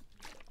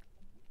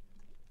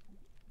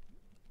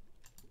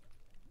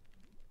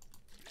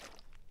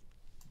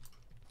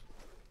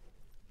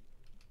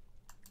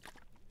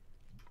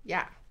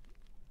 Yeah.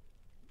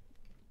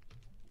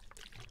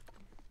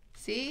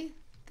 See?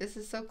 This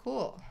is so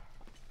cool.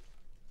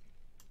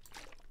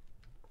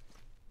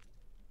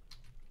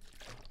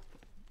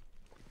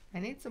 I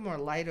need some more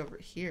light over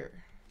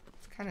here.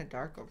 It's kind of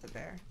dark over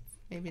there.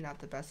 Maybe not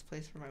the best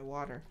place for my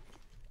water.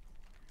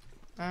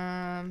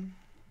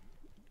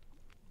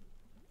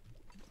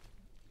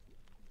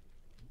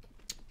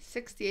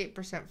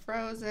 68%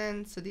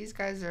 frozen. So these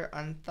guys are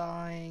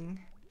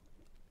unthawing.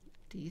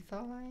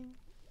 Dethawing.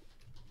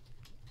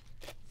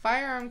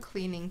 Firearm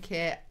cleaning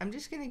kit. I'm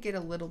just going to get a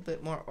little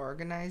bit more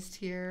organized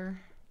here.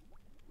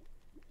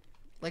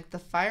 Like the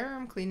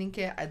firearm cleaning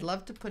kit, I'd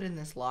love to put in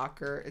this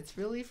locker. It's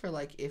really for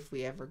like if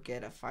we ever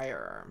get a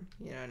firearm.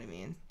 You know what I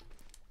mean?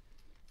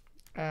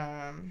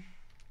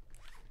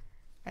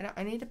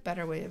 I need a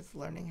better way of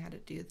learning how to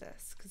do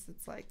this. Because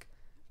it's like,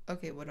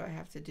 okay, what do I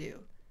have to do?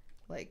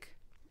 Like,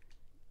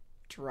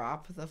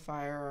 drop the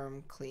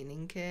firearm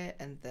cleaning kit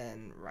and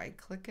then right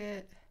click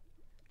it?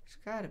 There's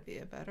gotta be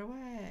a better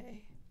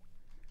way.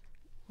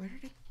 Where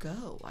did it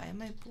go? Why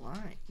am I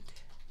blind?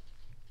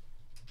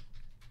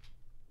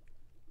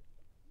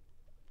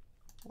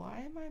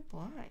 Why am I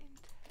blind?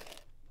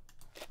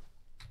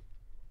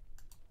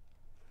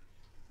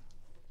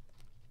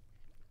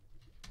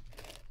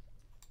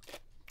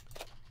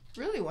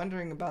 Really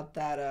wondering about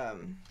that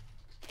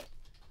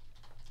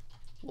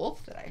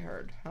wolf that I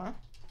heard, huh?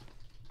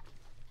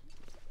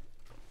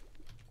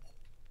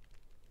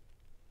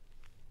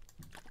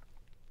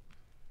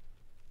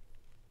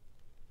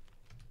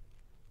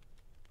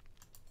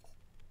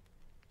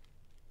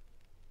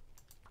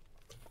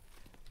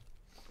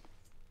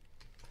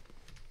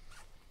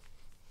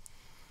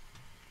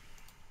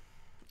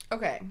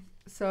 Okay,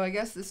 so I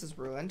guess this is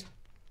ruined.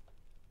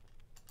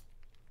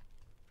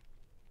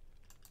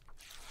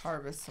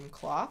 Harvest some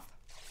cloth.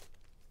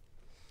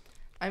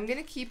 I'm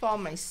gonna keep all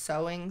my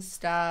sewing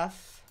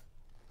stuff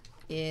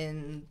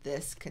in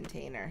this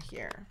container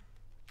here.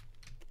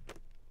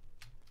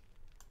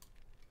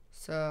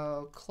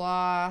 So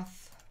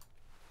cloth,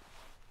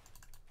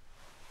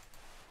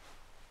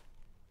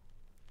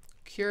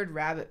 cured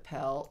rabbit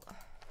pelt.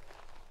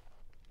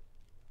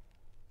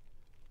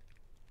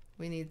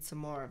 We need some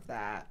more of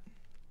that.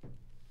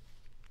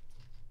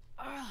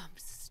 Oh, I'm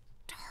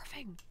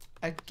starving.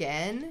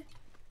 Again?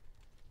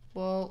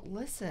 Well,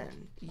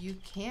 listen, you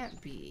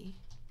can't be.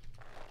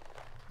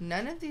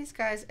 None of these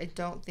guys I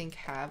don't think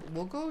have.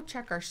 We'll go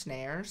check our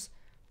snares,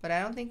 but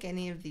I don't think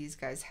any of these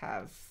guys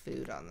have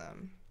food on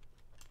them.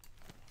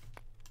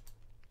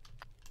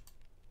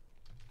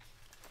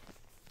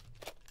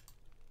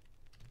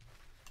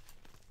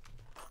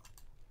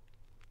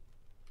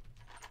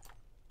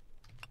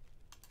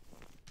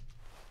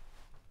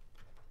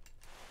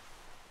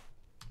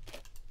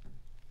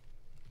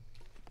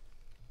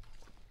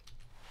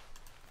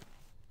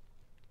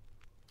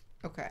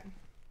 Okay.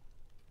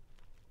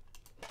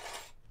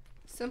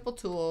 Simple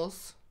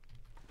tools.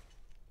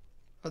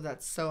 Oh,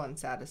 that's so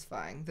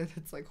unsatisfying that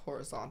it's like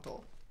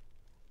horizontal.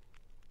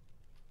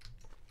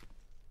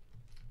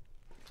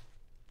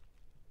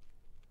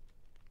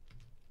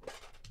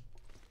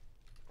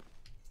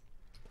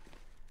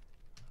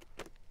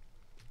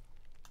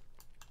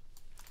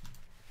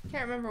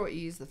 Can't remember what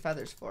you use the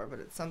feathers for, but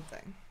it's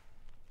something.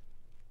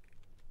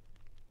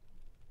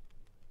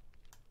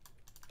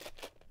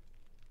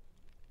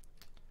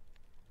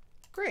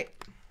 Great.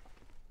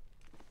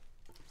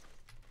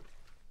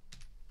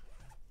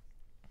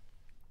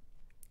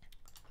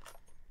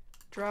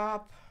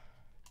 Drop,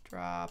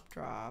 drop,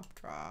 drop,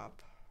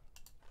 drop,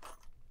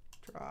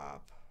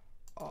 drop,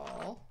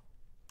 all,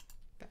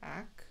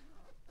 back,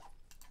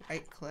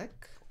 right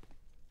click,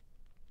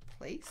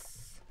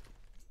 place,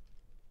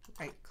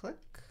 right click,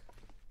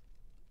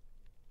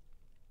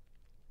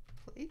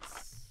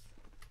 place.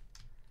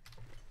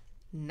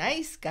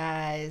 Nice,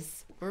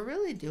 guys. We're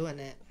really doing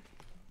it.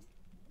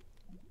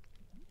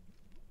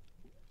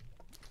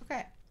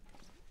 Okay.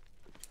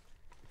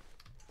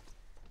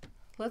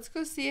 Let's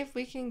go see if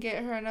we can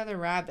get her another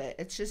rabbit.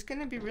 It's just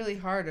gonna be really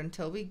hard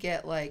until we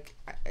get, like,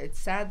 it's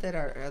sad that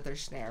our other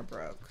snare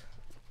broke.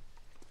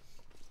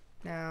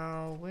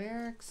 Now,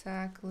 where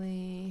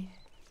exactly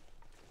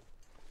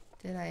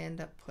did I end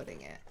up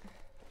putting it?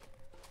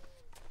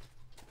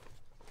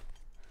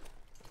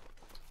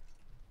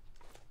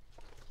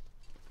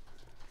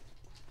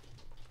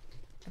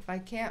 If I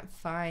can't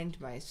find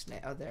my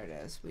snare, oh, there it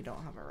is. We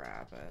don't have a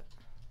rabbit.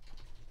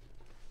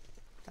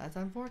 That's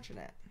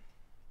unfortunate.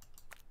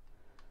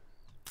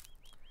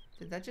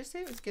 Did that just say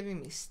it was giving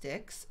me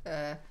sticks?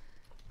 Well,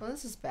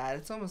 this is bad.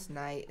 It's almost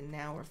night, and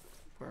now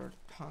we're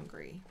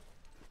hungry.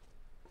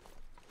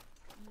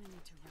 I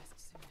need to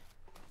rest soon.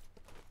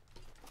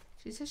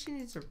 She says she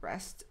needs a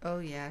rest. Oh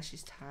yeah,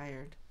 she's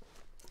tired.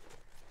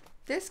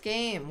 This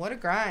game, what a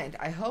grind.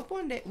 I hope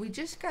one day we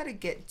just got to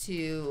get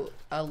to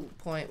a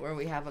point where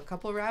we have a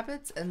couple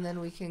rabbits, and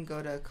then we can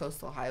go to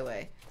Coastal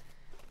Highway.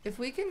 If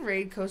we can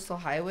raid Coastal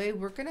Highway,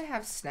 we're gonna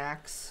have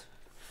snacks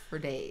for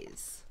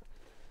days.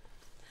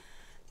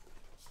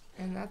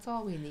 And that's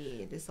all we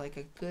need, is like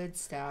a good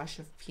stash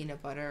of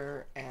peanut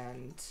butter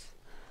and...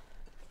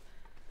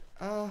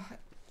 Oh,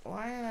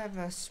 why do I have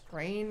a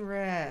sprain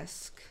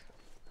risk?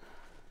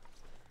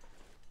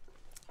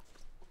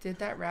 Did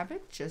that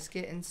rabbit just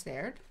get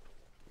ensnared?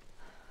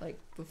 Like,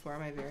 before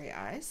my very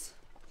eyes?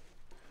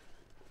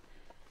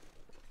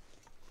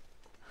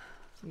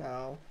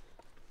 No.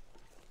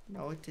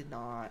 No, it did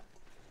not.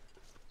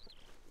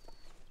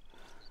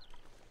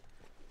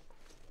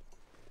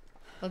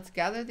 Let's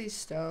gather these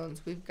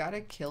stones. We've got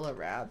to kill a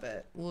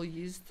rabbit. We'll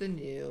use the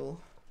new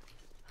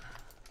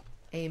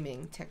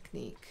aiming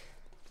technique.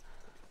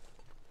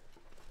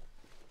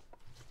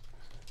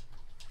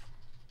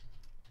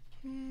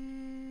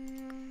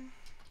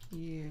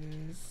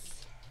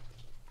 Use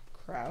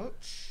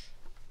crouch.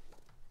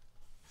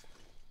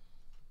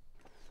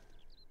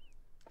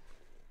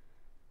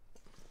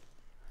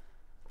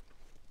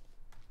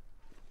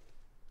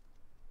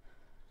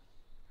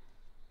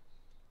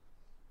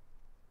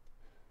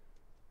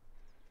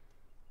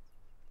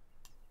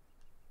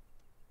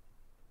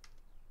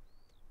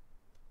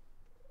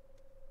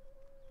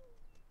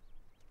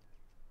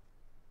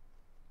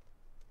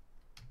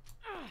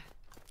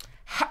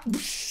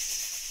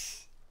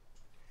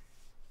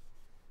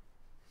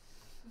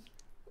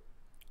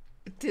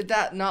 Did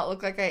that not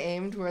look like I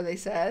aimed where they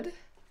said?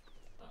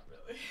 Not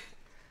really.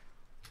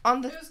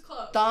 On the It was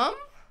close. thumb?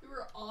 We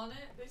were on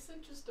it. They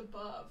said just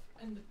above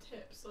and the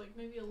tips, like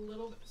maybe a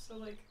little bit. So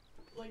like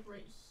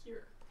right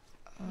here.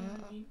 You know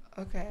what I mean?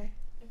 Okay.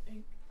 I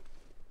think.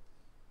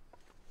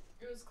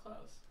 It was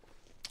close.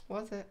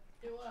 Was it?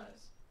 It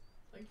was.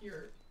 Like I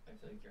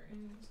feel like your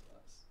aim was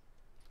close.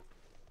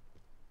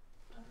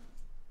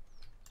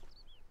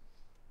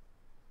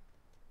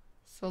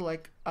 So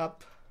like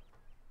up.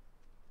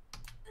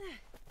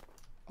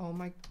 Oh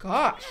my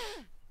gosh.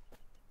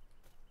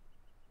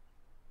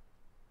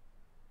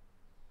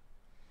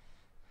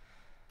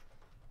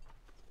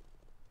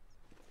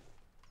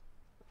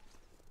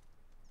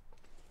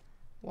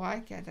 Why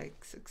can't I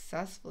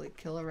successfully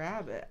kill a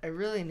rabbit? I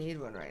really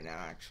need one right now,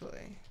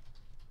 actually.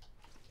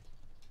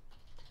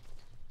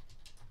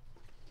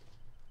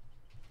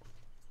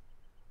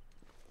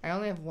 I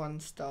only have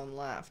one stone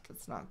left.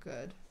 That's not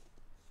good.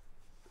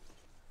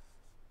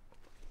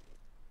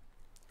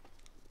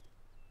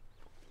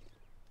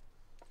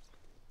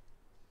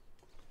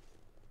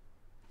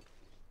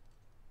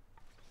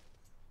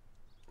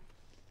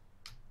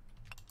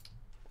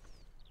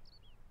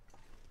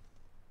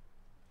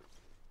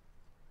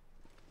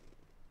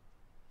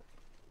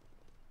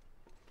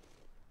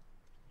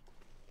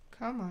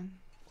 Come on.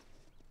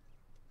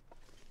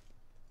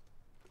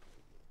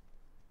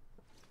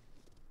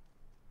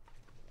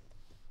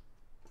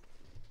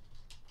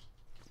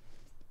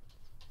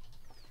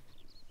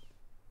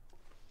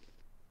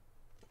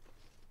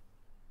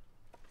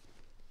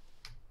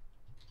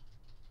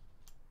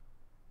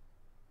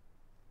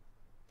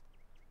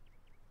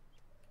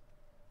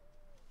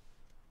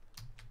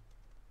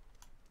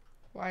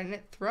 Why didn't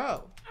it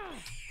throw?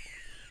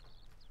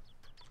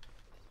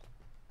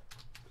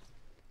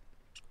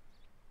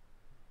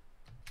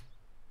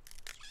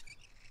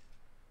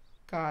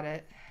 Got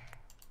it.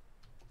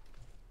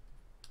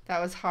 That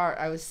was hard.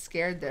 I was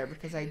scared there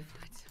because I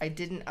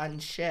didn't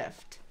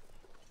unshift.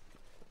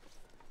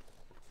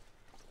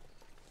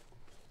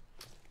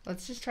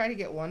 Let's just try to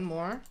get one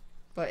more.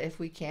 But if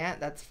we can't,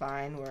 that's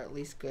fine. We're at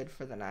least good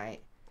for the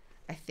night.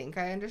 I think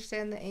I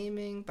understand the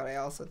aiming, but I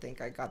also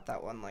think I got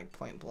that one like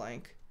point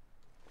blank.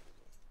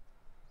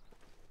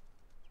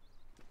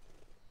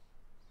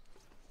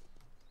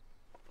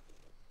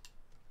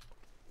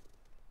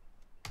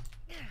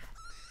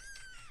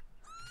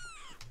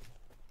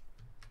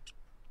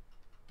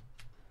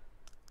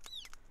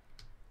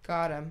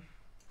 Got him.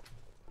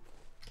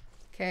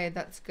 Okay,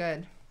 that's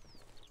good.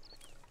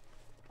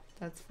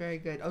 That's very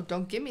good. Oh,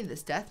 don't give me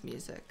this death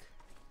music.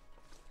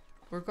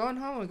 We're going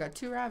home. We got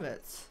 2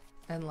 rabbits.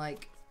 And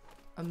like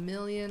a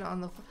million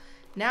on the...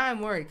 Now I'm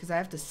worried because I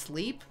have to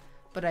sleep.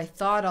 But I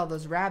thawed all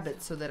those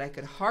rabbits so that I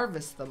could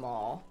harvest them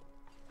all.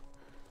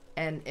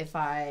 And if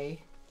I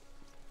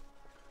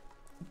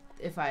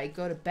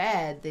go to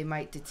bed, they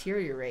might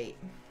deteriorate.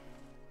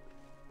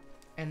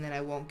 And then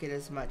I won't get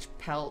as much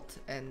pelt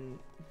and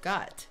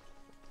gut.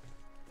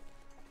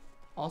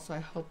 Also, I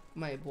hope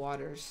my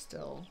water's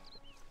still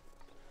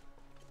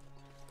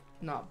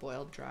not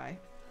boiled dry.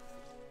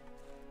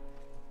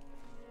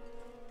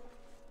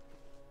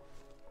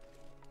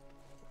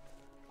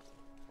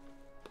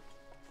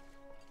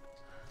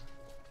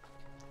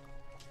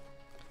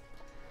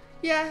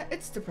 Yeah,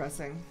 it's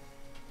depressing.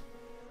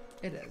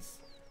 It is.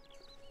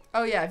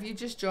 Oh yeah, if you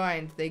just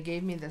joined, they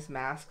gave me this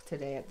mask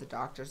today at the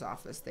doctor's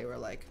office. They were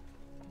like,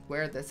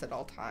 wear this at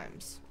all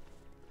times.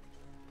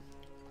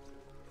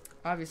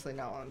 Obviously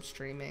not while I'm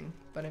streaming,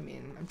 but I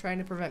mean, I'm trying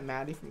to prevent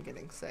Maddie from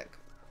getting sick.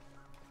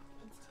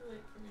 It's too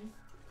late for me.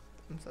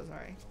 I'm so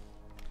sorry.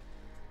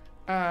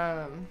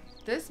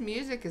 This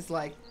music is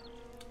like,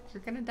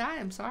 you're gonna die,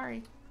 I'm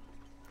sorry.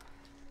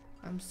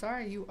 I'm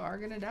sorry, you are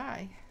gonna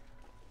die.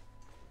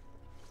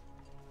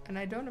 And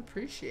I don't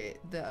appreciate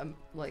the,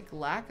 like,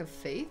 lack of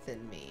faith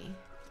in me.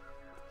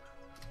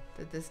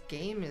 That this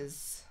game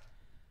is...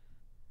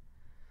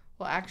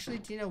 Well, actually,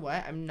 do you know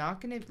what? I'm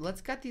not gonna...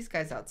 Let's get these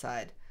guys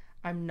outside.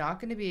 I'm not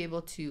gonna be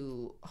able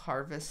to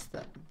harvest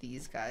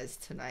these guys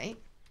tonight.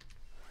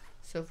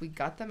 So if we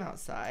got them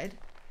outside,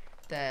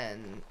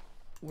 then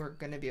we're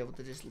gonna be able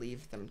to just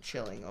leave them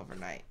chilling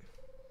overnight.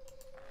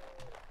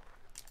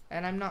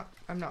 And I'm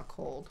not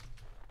cold.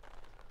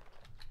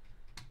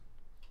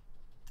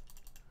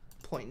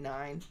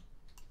 0.9.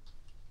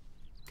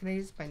 Can I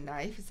use my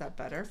knife? Is that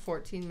better?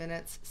 14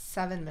 minutes,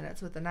 7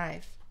 minutes with the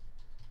knife.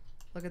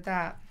 Look at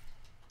that.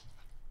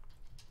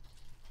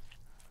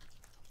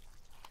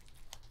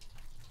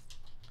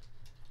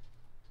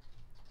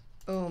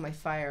 Oh, my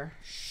fire.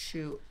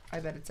 Shoot. I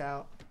bet it's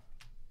out.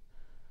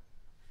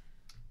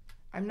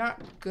 I'm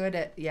not good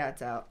at... Yeah,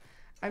 it's out.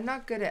 I'm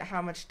not good at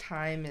how much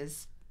time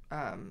is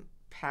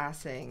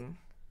passing.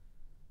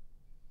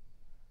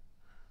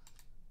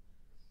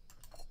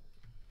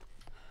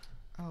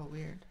 Oh,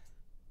 weird.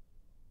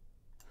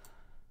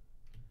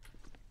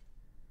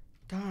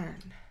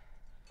 Darn.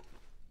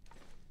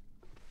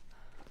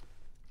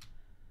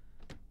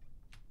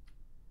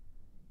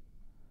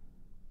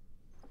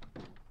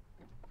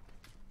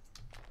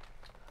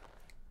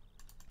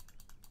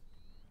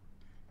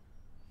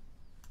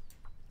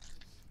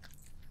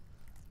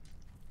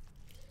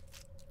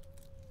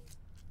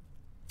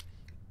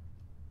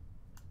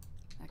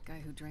 That guy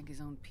who drank his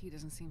own pee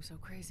doesn't seem so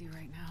crazy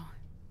right now.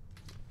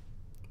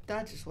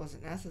 That just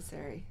wasn't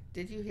necessary.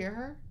 Did you hear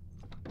her?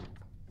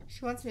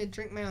 She wants me to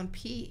drink my own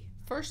pee.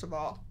 First of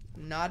all,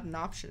 not an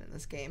option in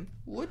this game.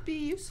 Would be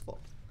useful.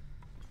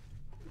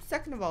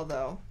 Second of all,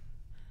 though,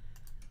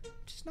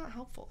 just not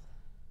helpful.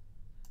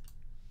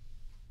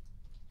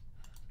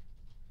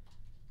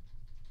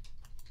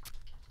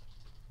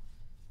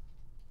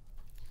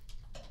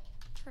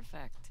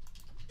 Perfect.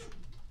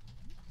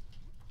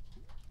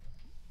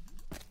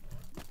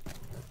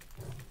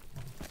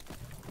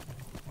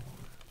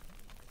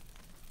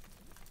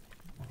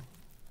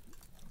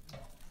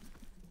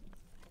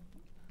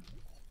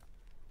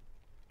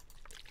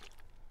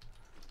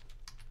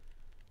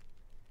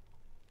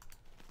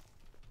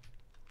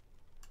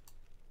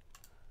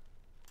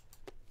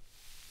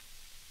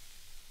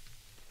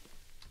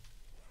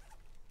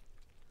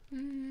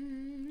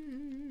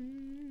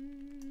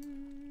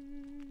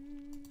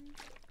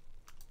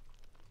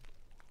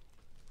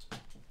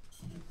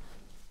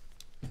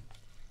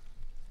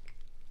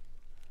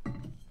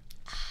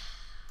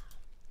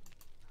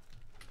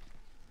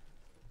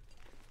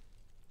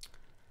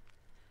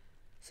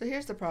 So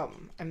here's the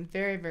problem. I'm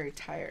very, very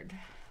tired.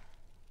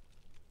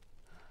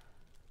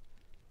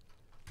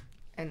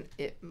 And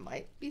it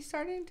might be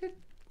starting to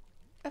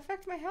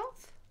affect my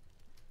health.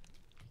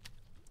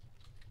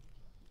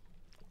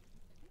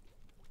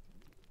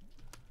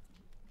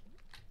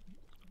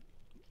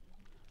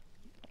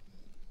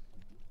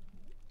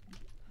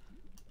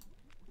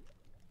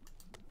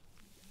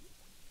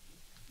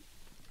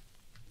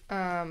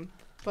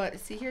 But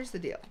see, here's the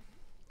deal.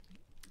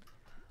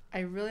 I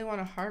really want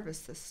to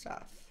harvest this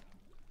stuff.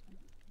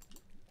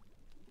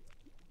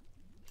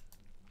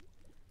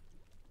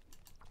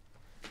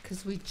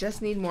 Because we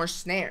just need more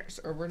snares,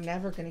 or we're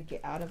never going to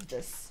get out of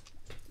this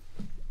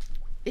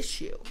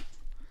issue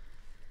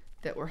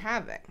that we're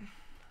having.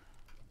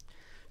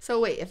 So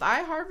wait, if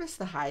I harvest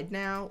the hide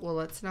now, well,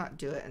 let's not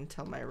do it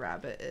until my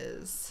rabbit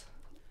is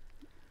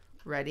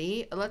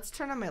ready. Let's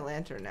turn on my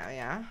lantern now,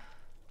 yeah?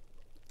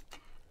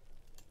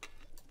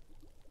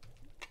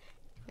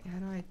 Wait, how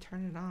do I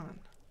turn it on?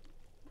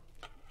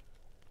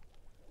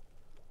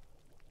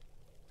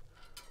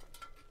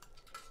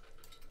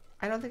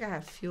 I don't think I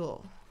have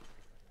fuel.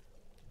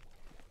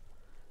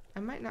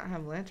 I might not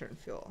have lantern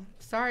fuel.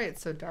 Sorry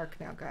it's so dark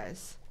now,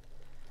 guys.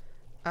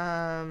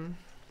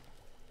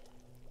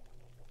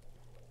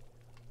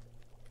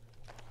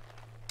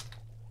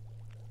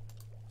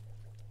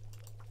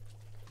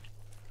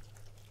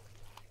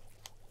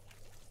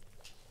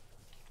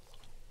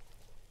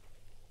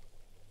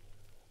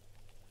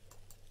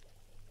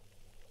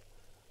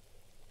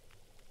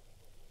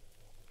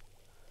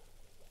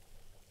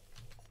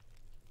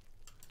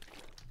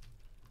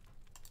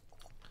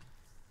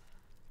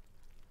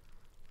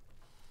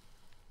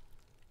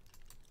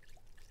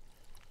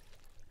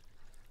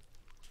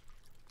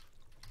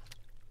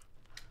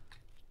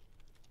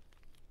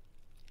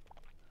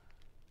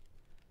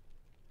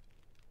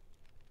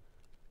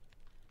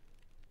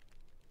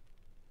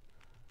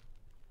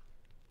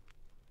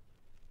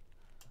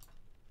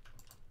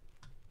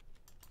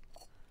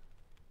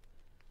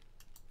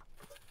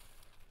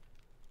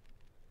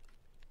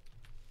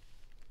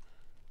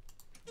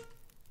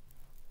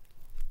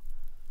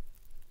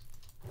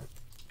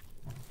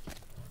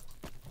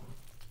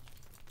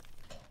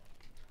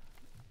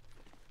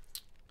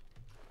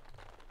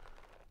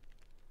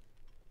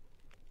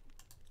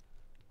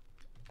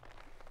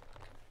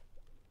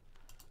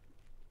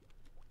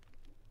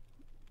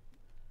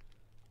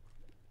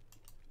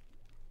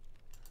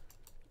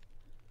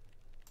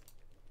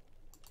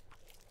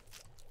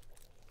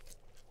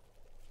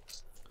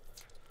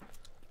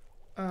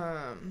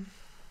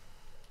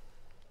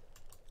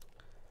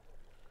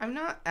 I'm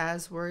not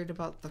as worried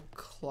about the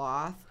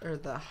cloth or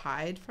the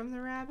hide from the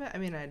rabbit. I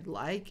mean, I'd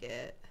like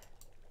it,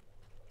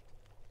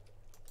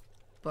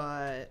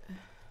 but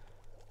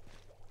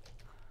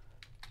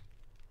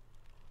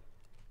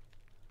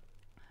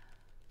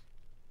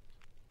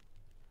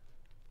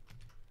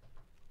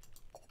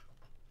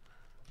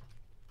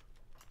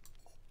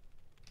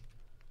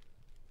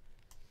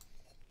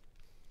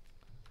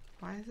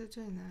why is it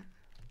doing that?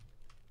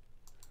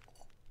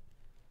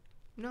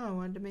 No, I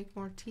wanted to make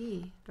more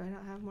tea. Do I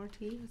not have more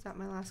tea? Is that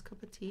my last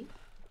cup of tea?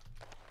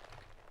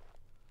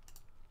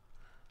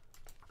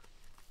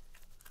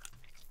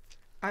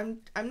 I'm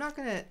not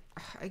gonna,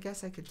 I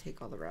guess I could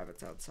take all the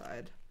rabbits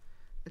outside.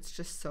 It's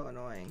just so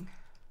annoying.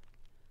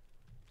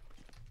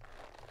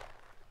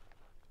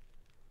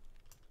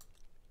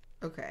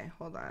 Okay,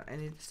 hold on. I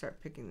need to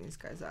start picking these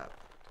guys up.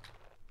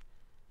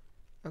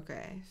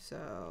 Okay,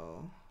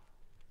 so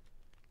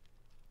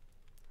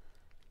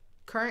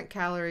current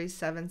calories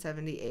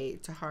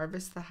 778. To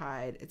harvest the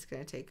hide, it's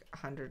going to take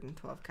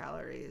 112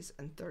 calories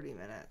and 30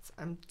 minutes.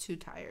 I'm too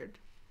tired.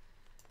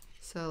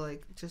 So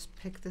like just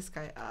pick this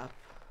guy up.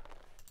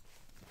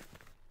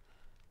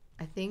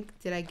 I think,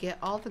 did I get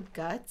all the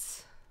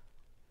guts?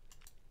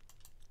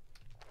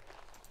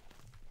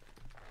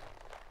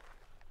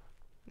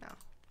 No.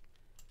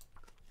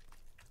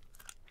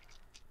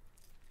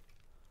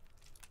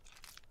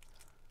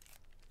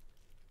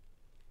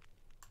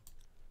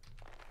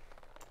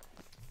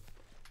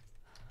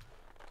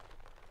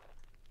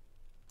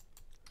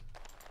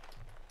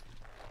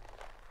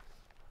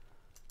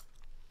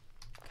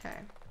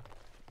 Okay.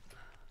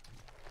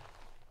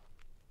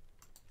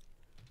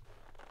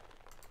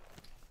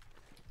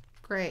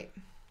 Great.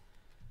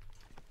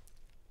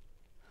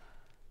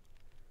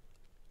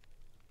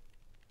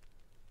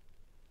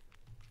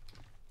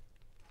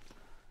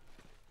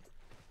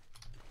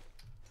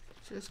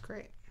 Just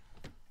great.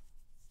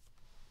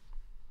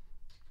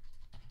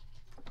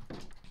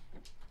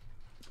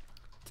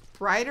 It's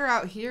brighter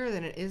out here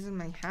than it is in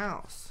my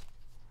house.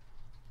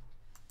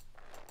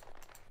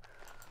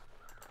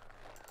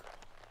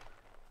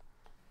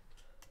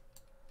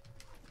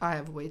 I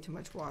have way too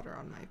much water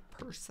on my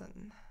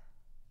person.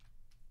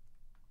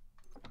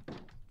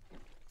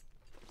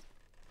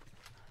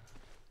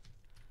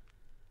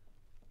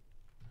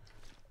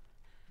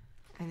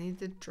 I need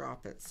to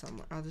drop it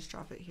somewhere. I'll just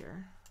drop it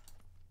here.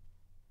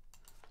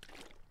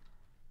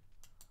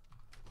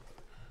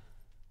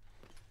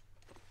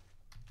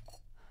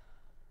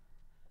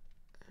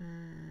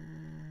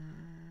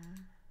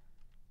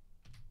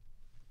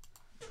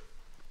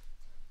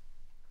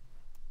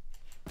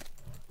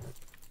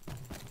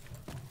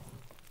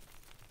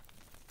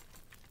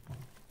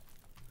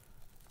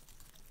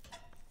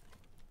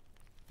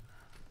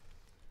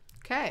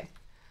 Okay,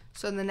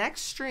 so in the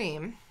next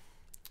stream,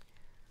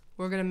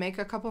 we're gonna make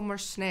a couple more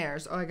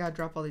snares. Oh, I gotta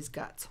drop all these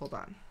guts. Hold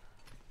on.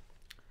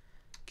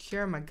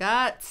 Cure my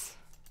guts.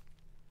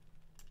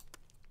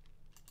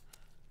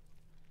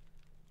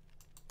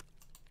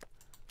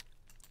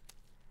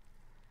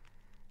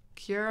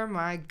 Cure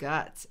my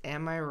guts.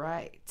 Am I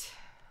right?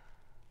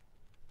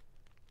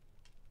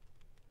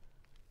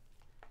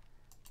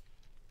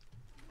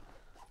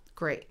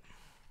 Great.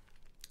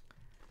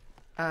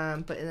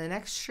 But in the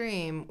next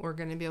stream, we're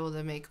going to be able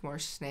to make more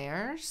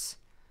snares.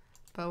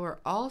 But we're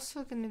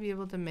also going to be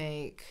able to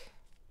make...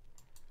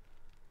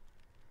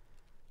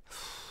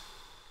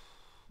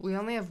 We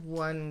only have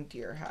one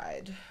deer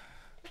hide.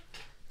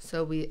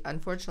 So we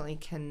unfortunately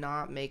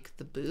cannot make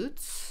the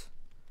boots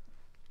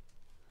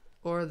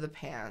or the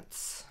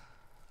pants.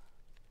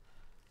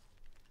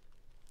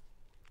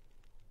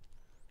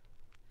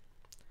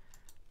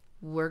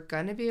 We're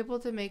going to be able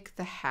to make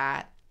the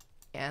hat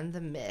and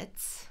the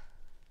mitts.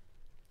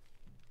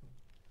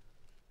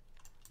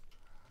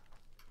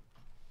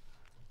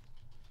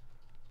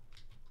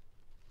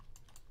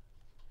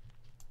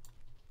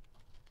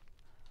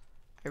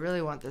 I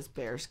really want this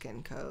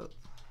bearskin coat.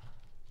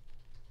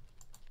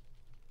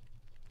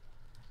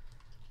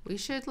 We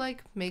should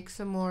like make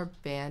some more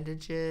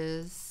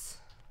bandages.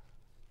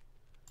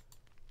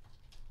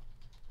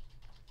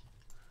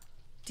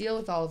 Deal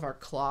with all of our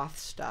cloth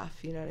stuff,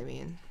 you know what I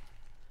mean?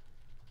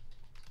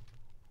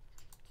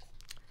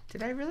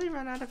 Did I really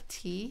run out of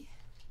tea?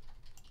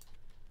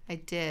 I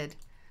did,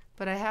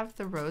 but I have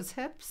the rose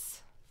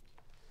hips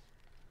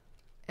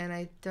and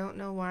I don't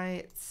know why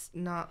it's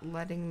not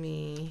letting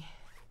me.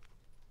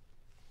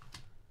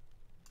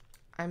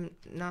 I'm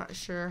not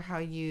sure how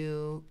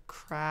you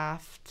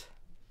craft.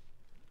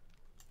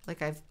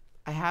 Like I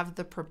have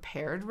the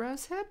prepared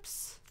rose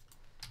hips.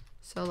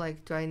 So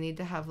like, do I need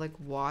to have like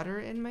water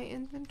in my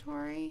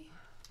inventory?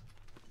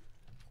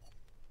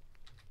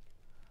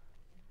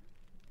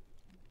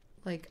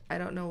 Like, I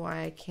don't know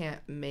why I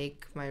can't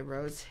make my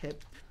rose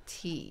hip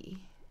tea.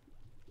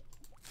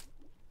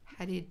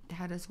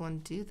 How does one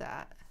do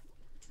that?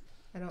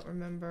 I don't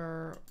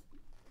remember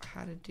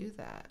how to do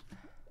that.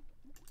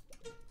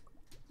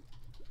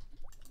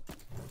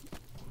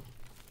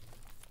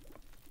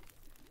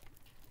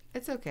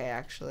 It's okay,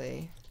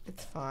 actually.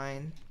 It's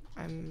fine.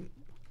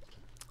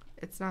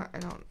 It's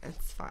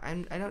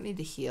fine. I don't need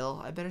to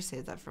heal. I better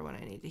save that for when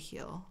I need to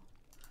heal.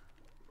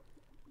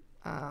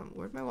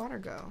 Where'd my water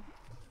go?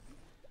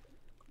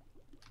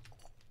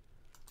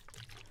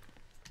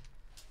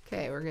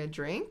 Okay, we're gonna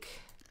drink.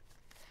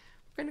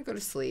 We're gonna go to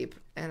sleep,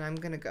 and I'm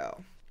gonna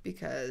go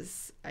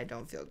because I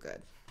don't feel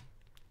good.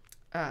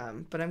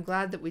 But I'm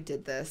glad that we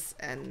did this,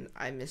 and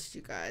I missed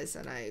you guys,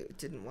 and I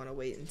didn't want to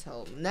wait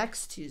until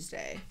next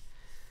Tuesday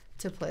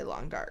to play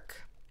Long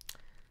Dark.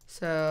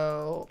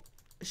 So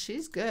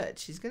she's good.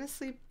 She's gonna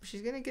sleep.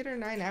 She's gonna get her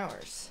 9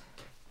 hours.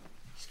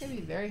 She's gonna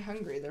be very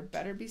hungry. There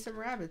better be some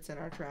rabbits in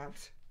our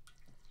traps.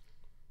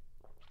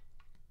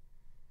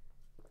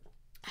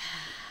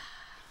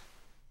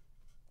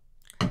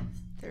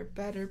 There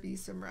better be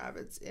some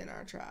rabbits in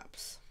our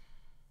traps.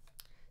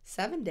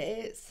 7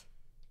 days.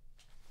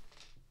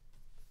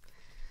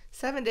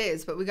 7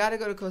 days, but we got to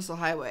go to Coastal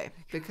Highway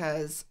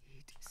because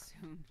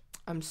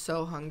I'm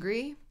so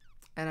hungry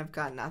and I've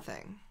got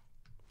nothing.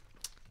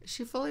 Is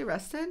she fully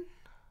rested?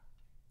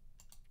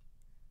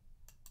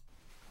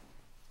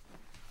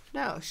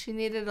 No, she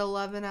needed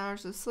 11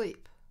 hours of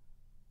sleep.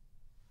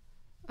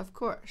 Of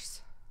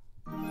course.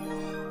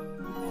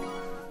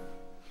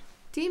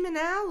 Demon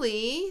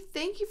Alley,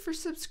 thank you for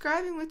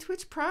subscribing with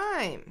Twitch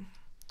Prime.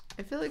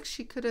 I feel like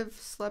she could have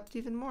slept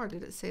even more.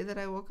 Did it say that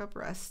I woke up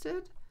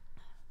rested?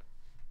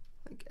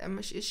 Like,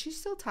 is she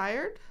still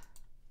tired?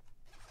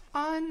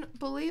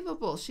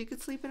 Unbelievable. She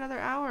could sleep another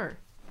hour.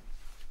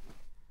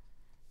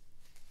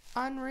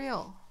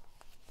 Unreal.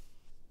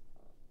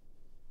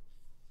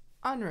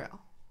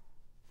 Unreal.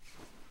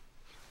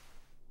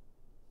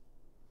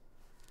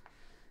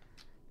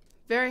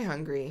 Very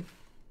hungry,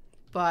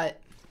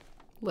 but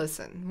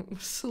listen,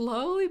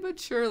 slowly but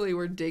surely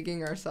we're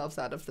digging ourselves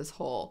out of this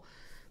hole.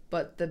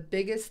 But the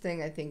biggest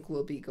thing I think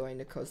will be going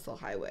to Coastal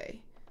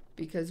Highway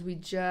because we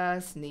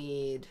just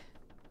need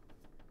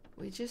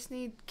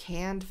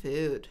canned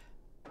food.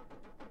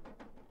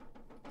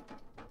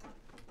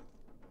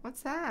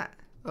 What's that?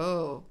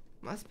 Oh,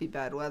 must be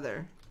bad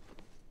weather.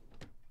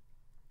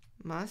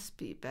 Must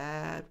be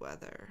bad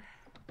weather.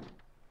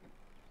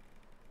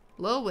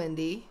 Little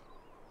windy.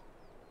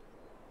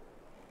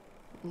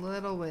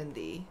 Little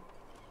windy.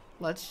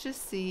 Let's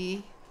just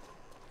see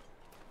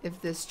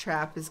if this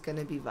trap is going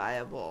to be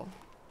viable.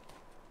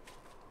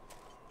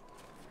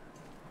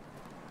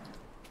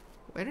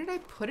 Where did I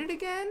put it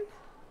again?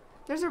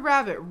 There's a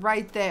rabbit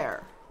right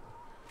there.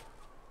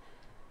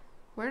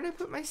 Where did I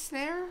put my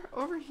snare?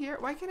 Over here?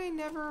 Why can I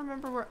never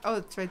remember where? Oh,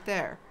 it's right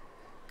there.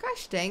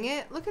 Gosh dang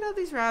it. Look at all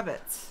these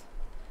rabbits.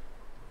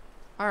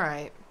 All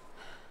right.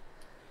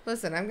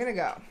 Listen, I'm going to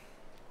go.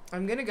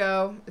 I'm going to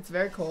go. It's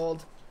very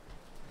cold.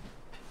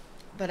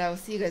 But I will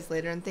see you guys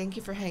later, and thank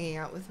you for hanging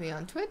out with me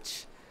on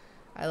Twitch.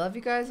 I love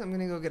you guys. I'm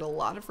going to go get a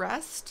lot of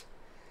rest.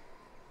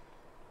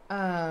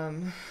 But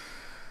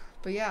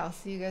yeah, I'll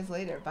see you guys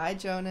later. Bye,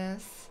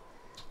 Jonas.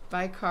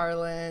 Bye,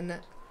 Carlin.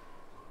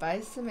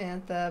 Bye,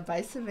 Samantha.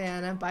 Bye,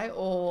 Savannah. Bye,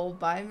 Ol.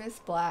 Bye, Miss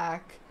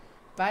Black.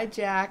 Bye,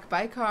 Jack.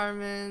 Bye,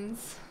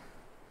 Carmen's.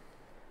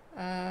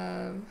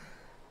 Bye,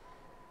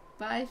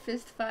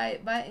 Fist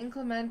Fight. Bye,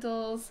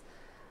 Incrementals.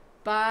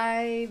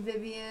 Bye,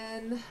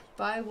 Vivian.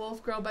 Bye,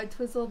 Wolf Girl. Bye,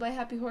 Twizzle. Bye,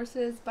 Happy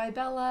Horses. Bye,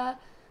 Bella.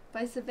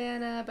 Bye,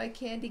 Savannah. Bye,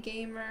 Candy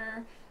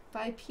Gamer.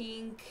 Bye,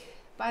 Pink.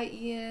 Bye,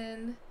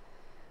 Ian.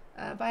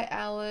 Bye,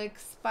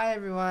 Alex. Bye,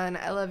 everyone.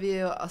 I love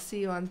you. I'll see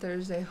you on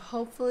Thursday,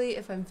 hopefully,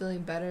 if I'm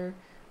feeling better.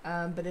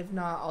 But if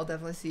not, I'll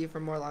definitely see you for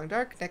more Long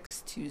Dark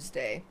next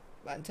Tuesday.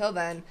 But until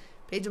then,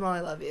 Paige and Molly,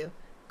 I love you.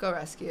 Go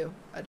rescue.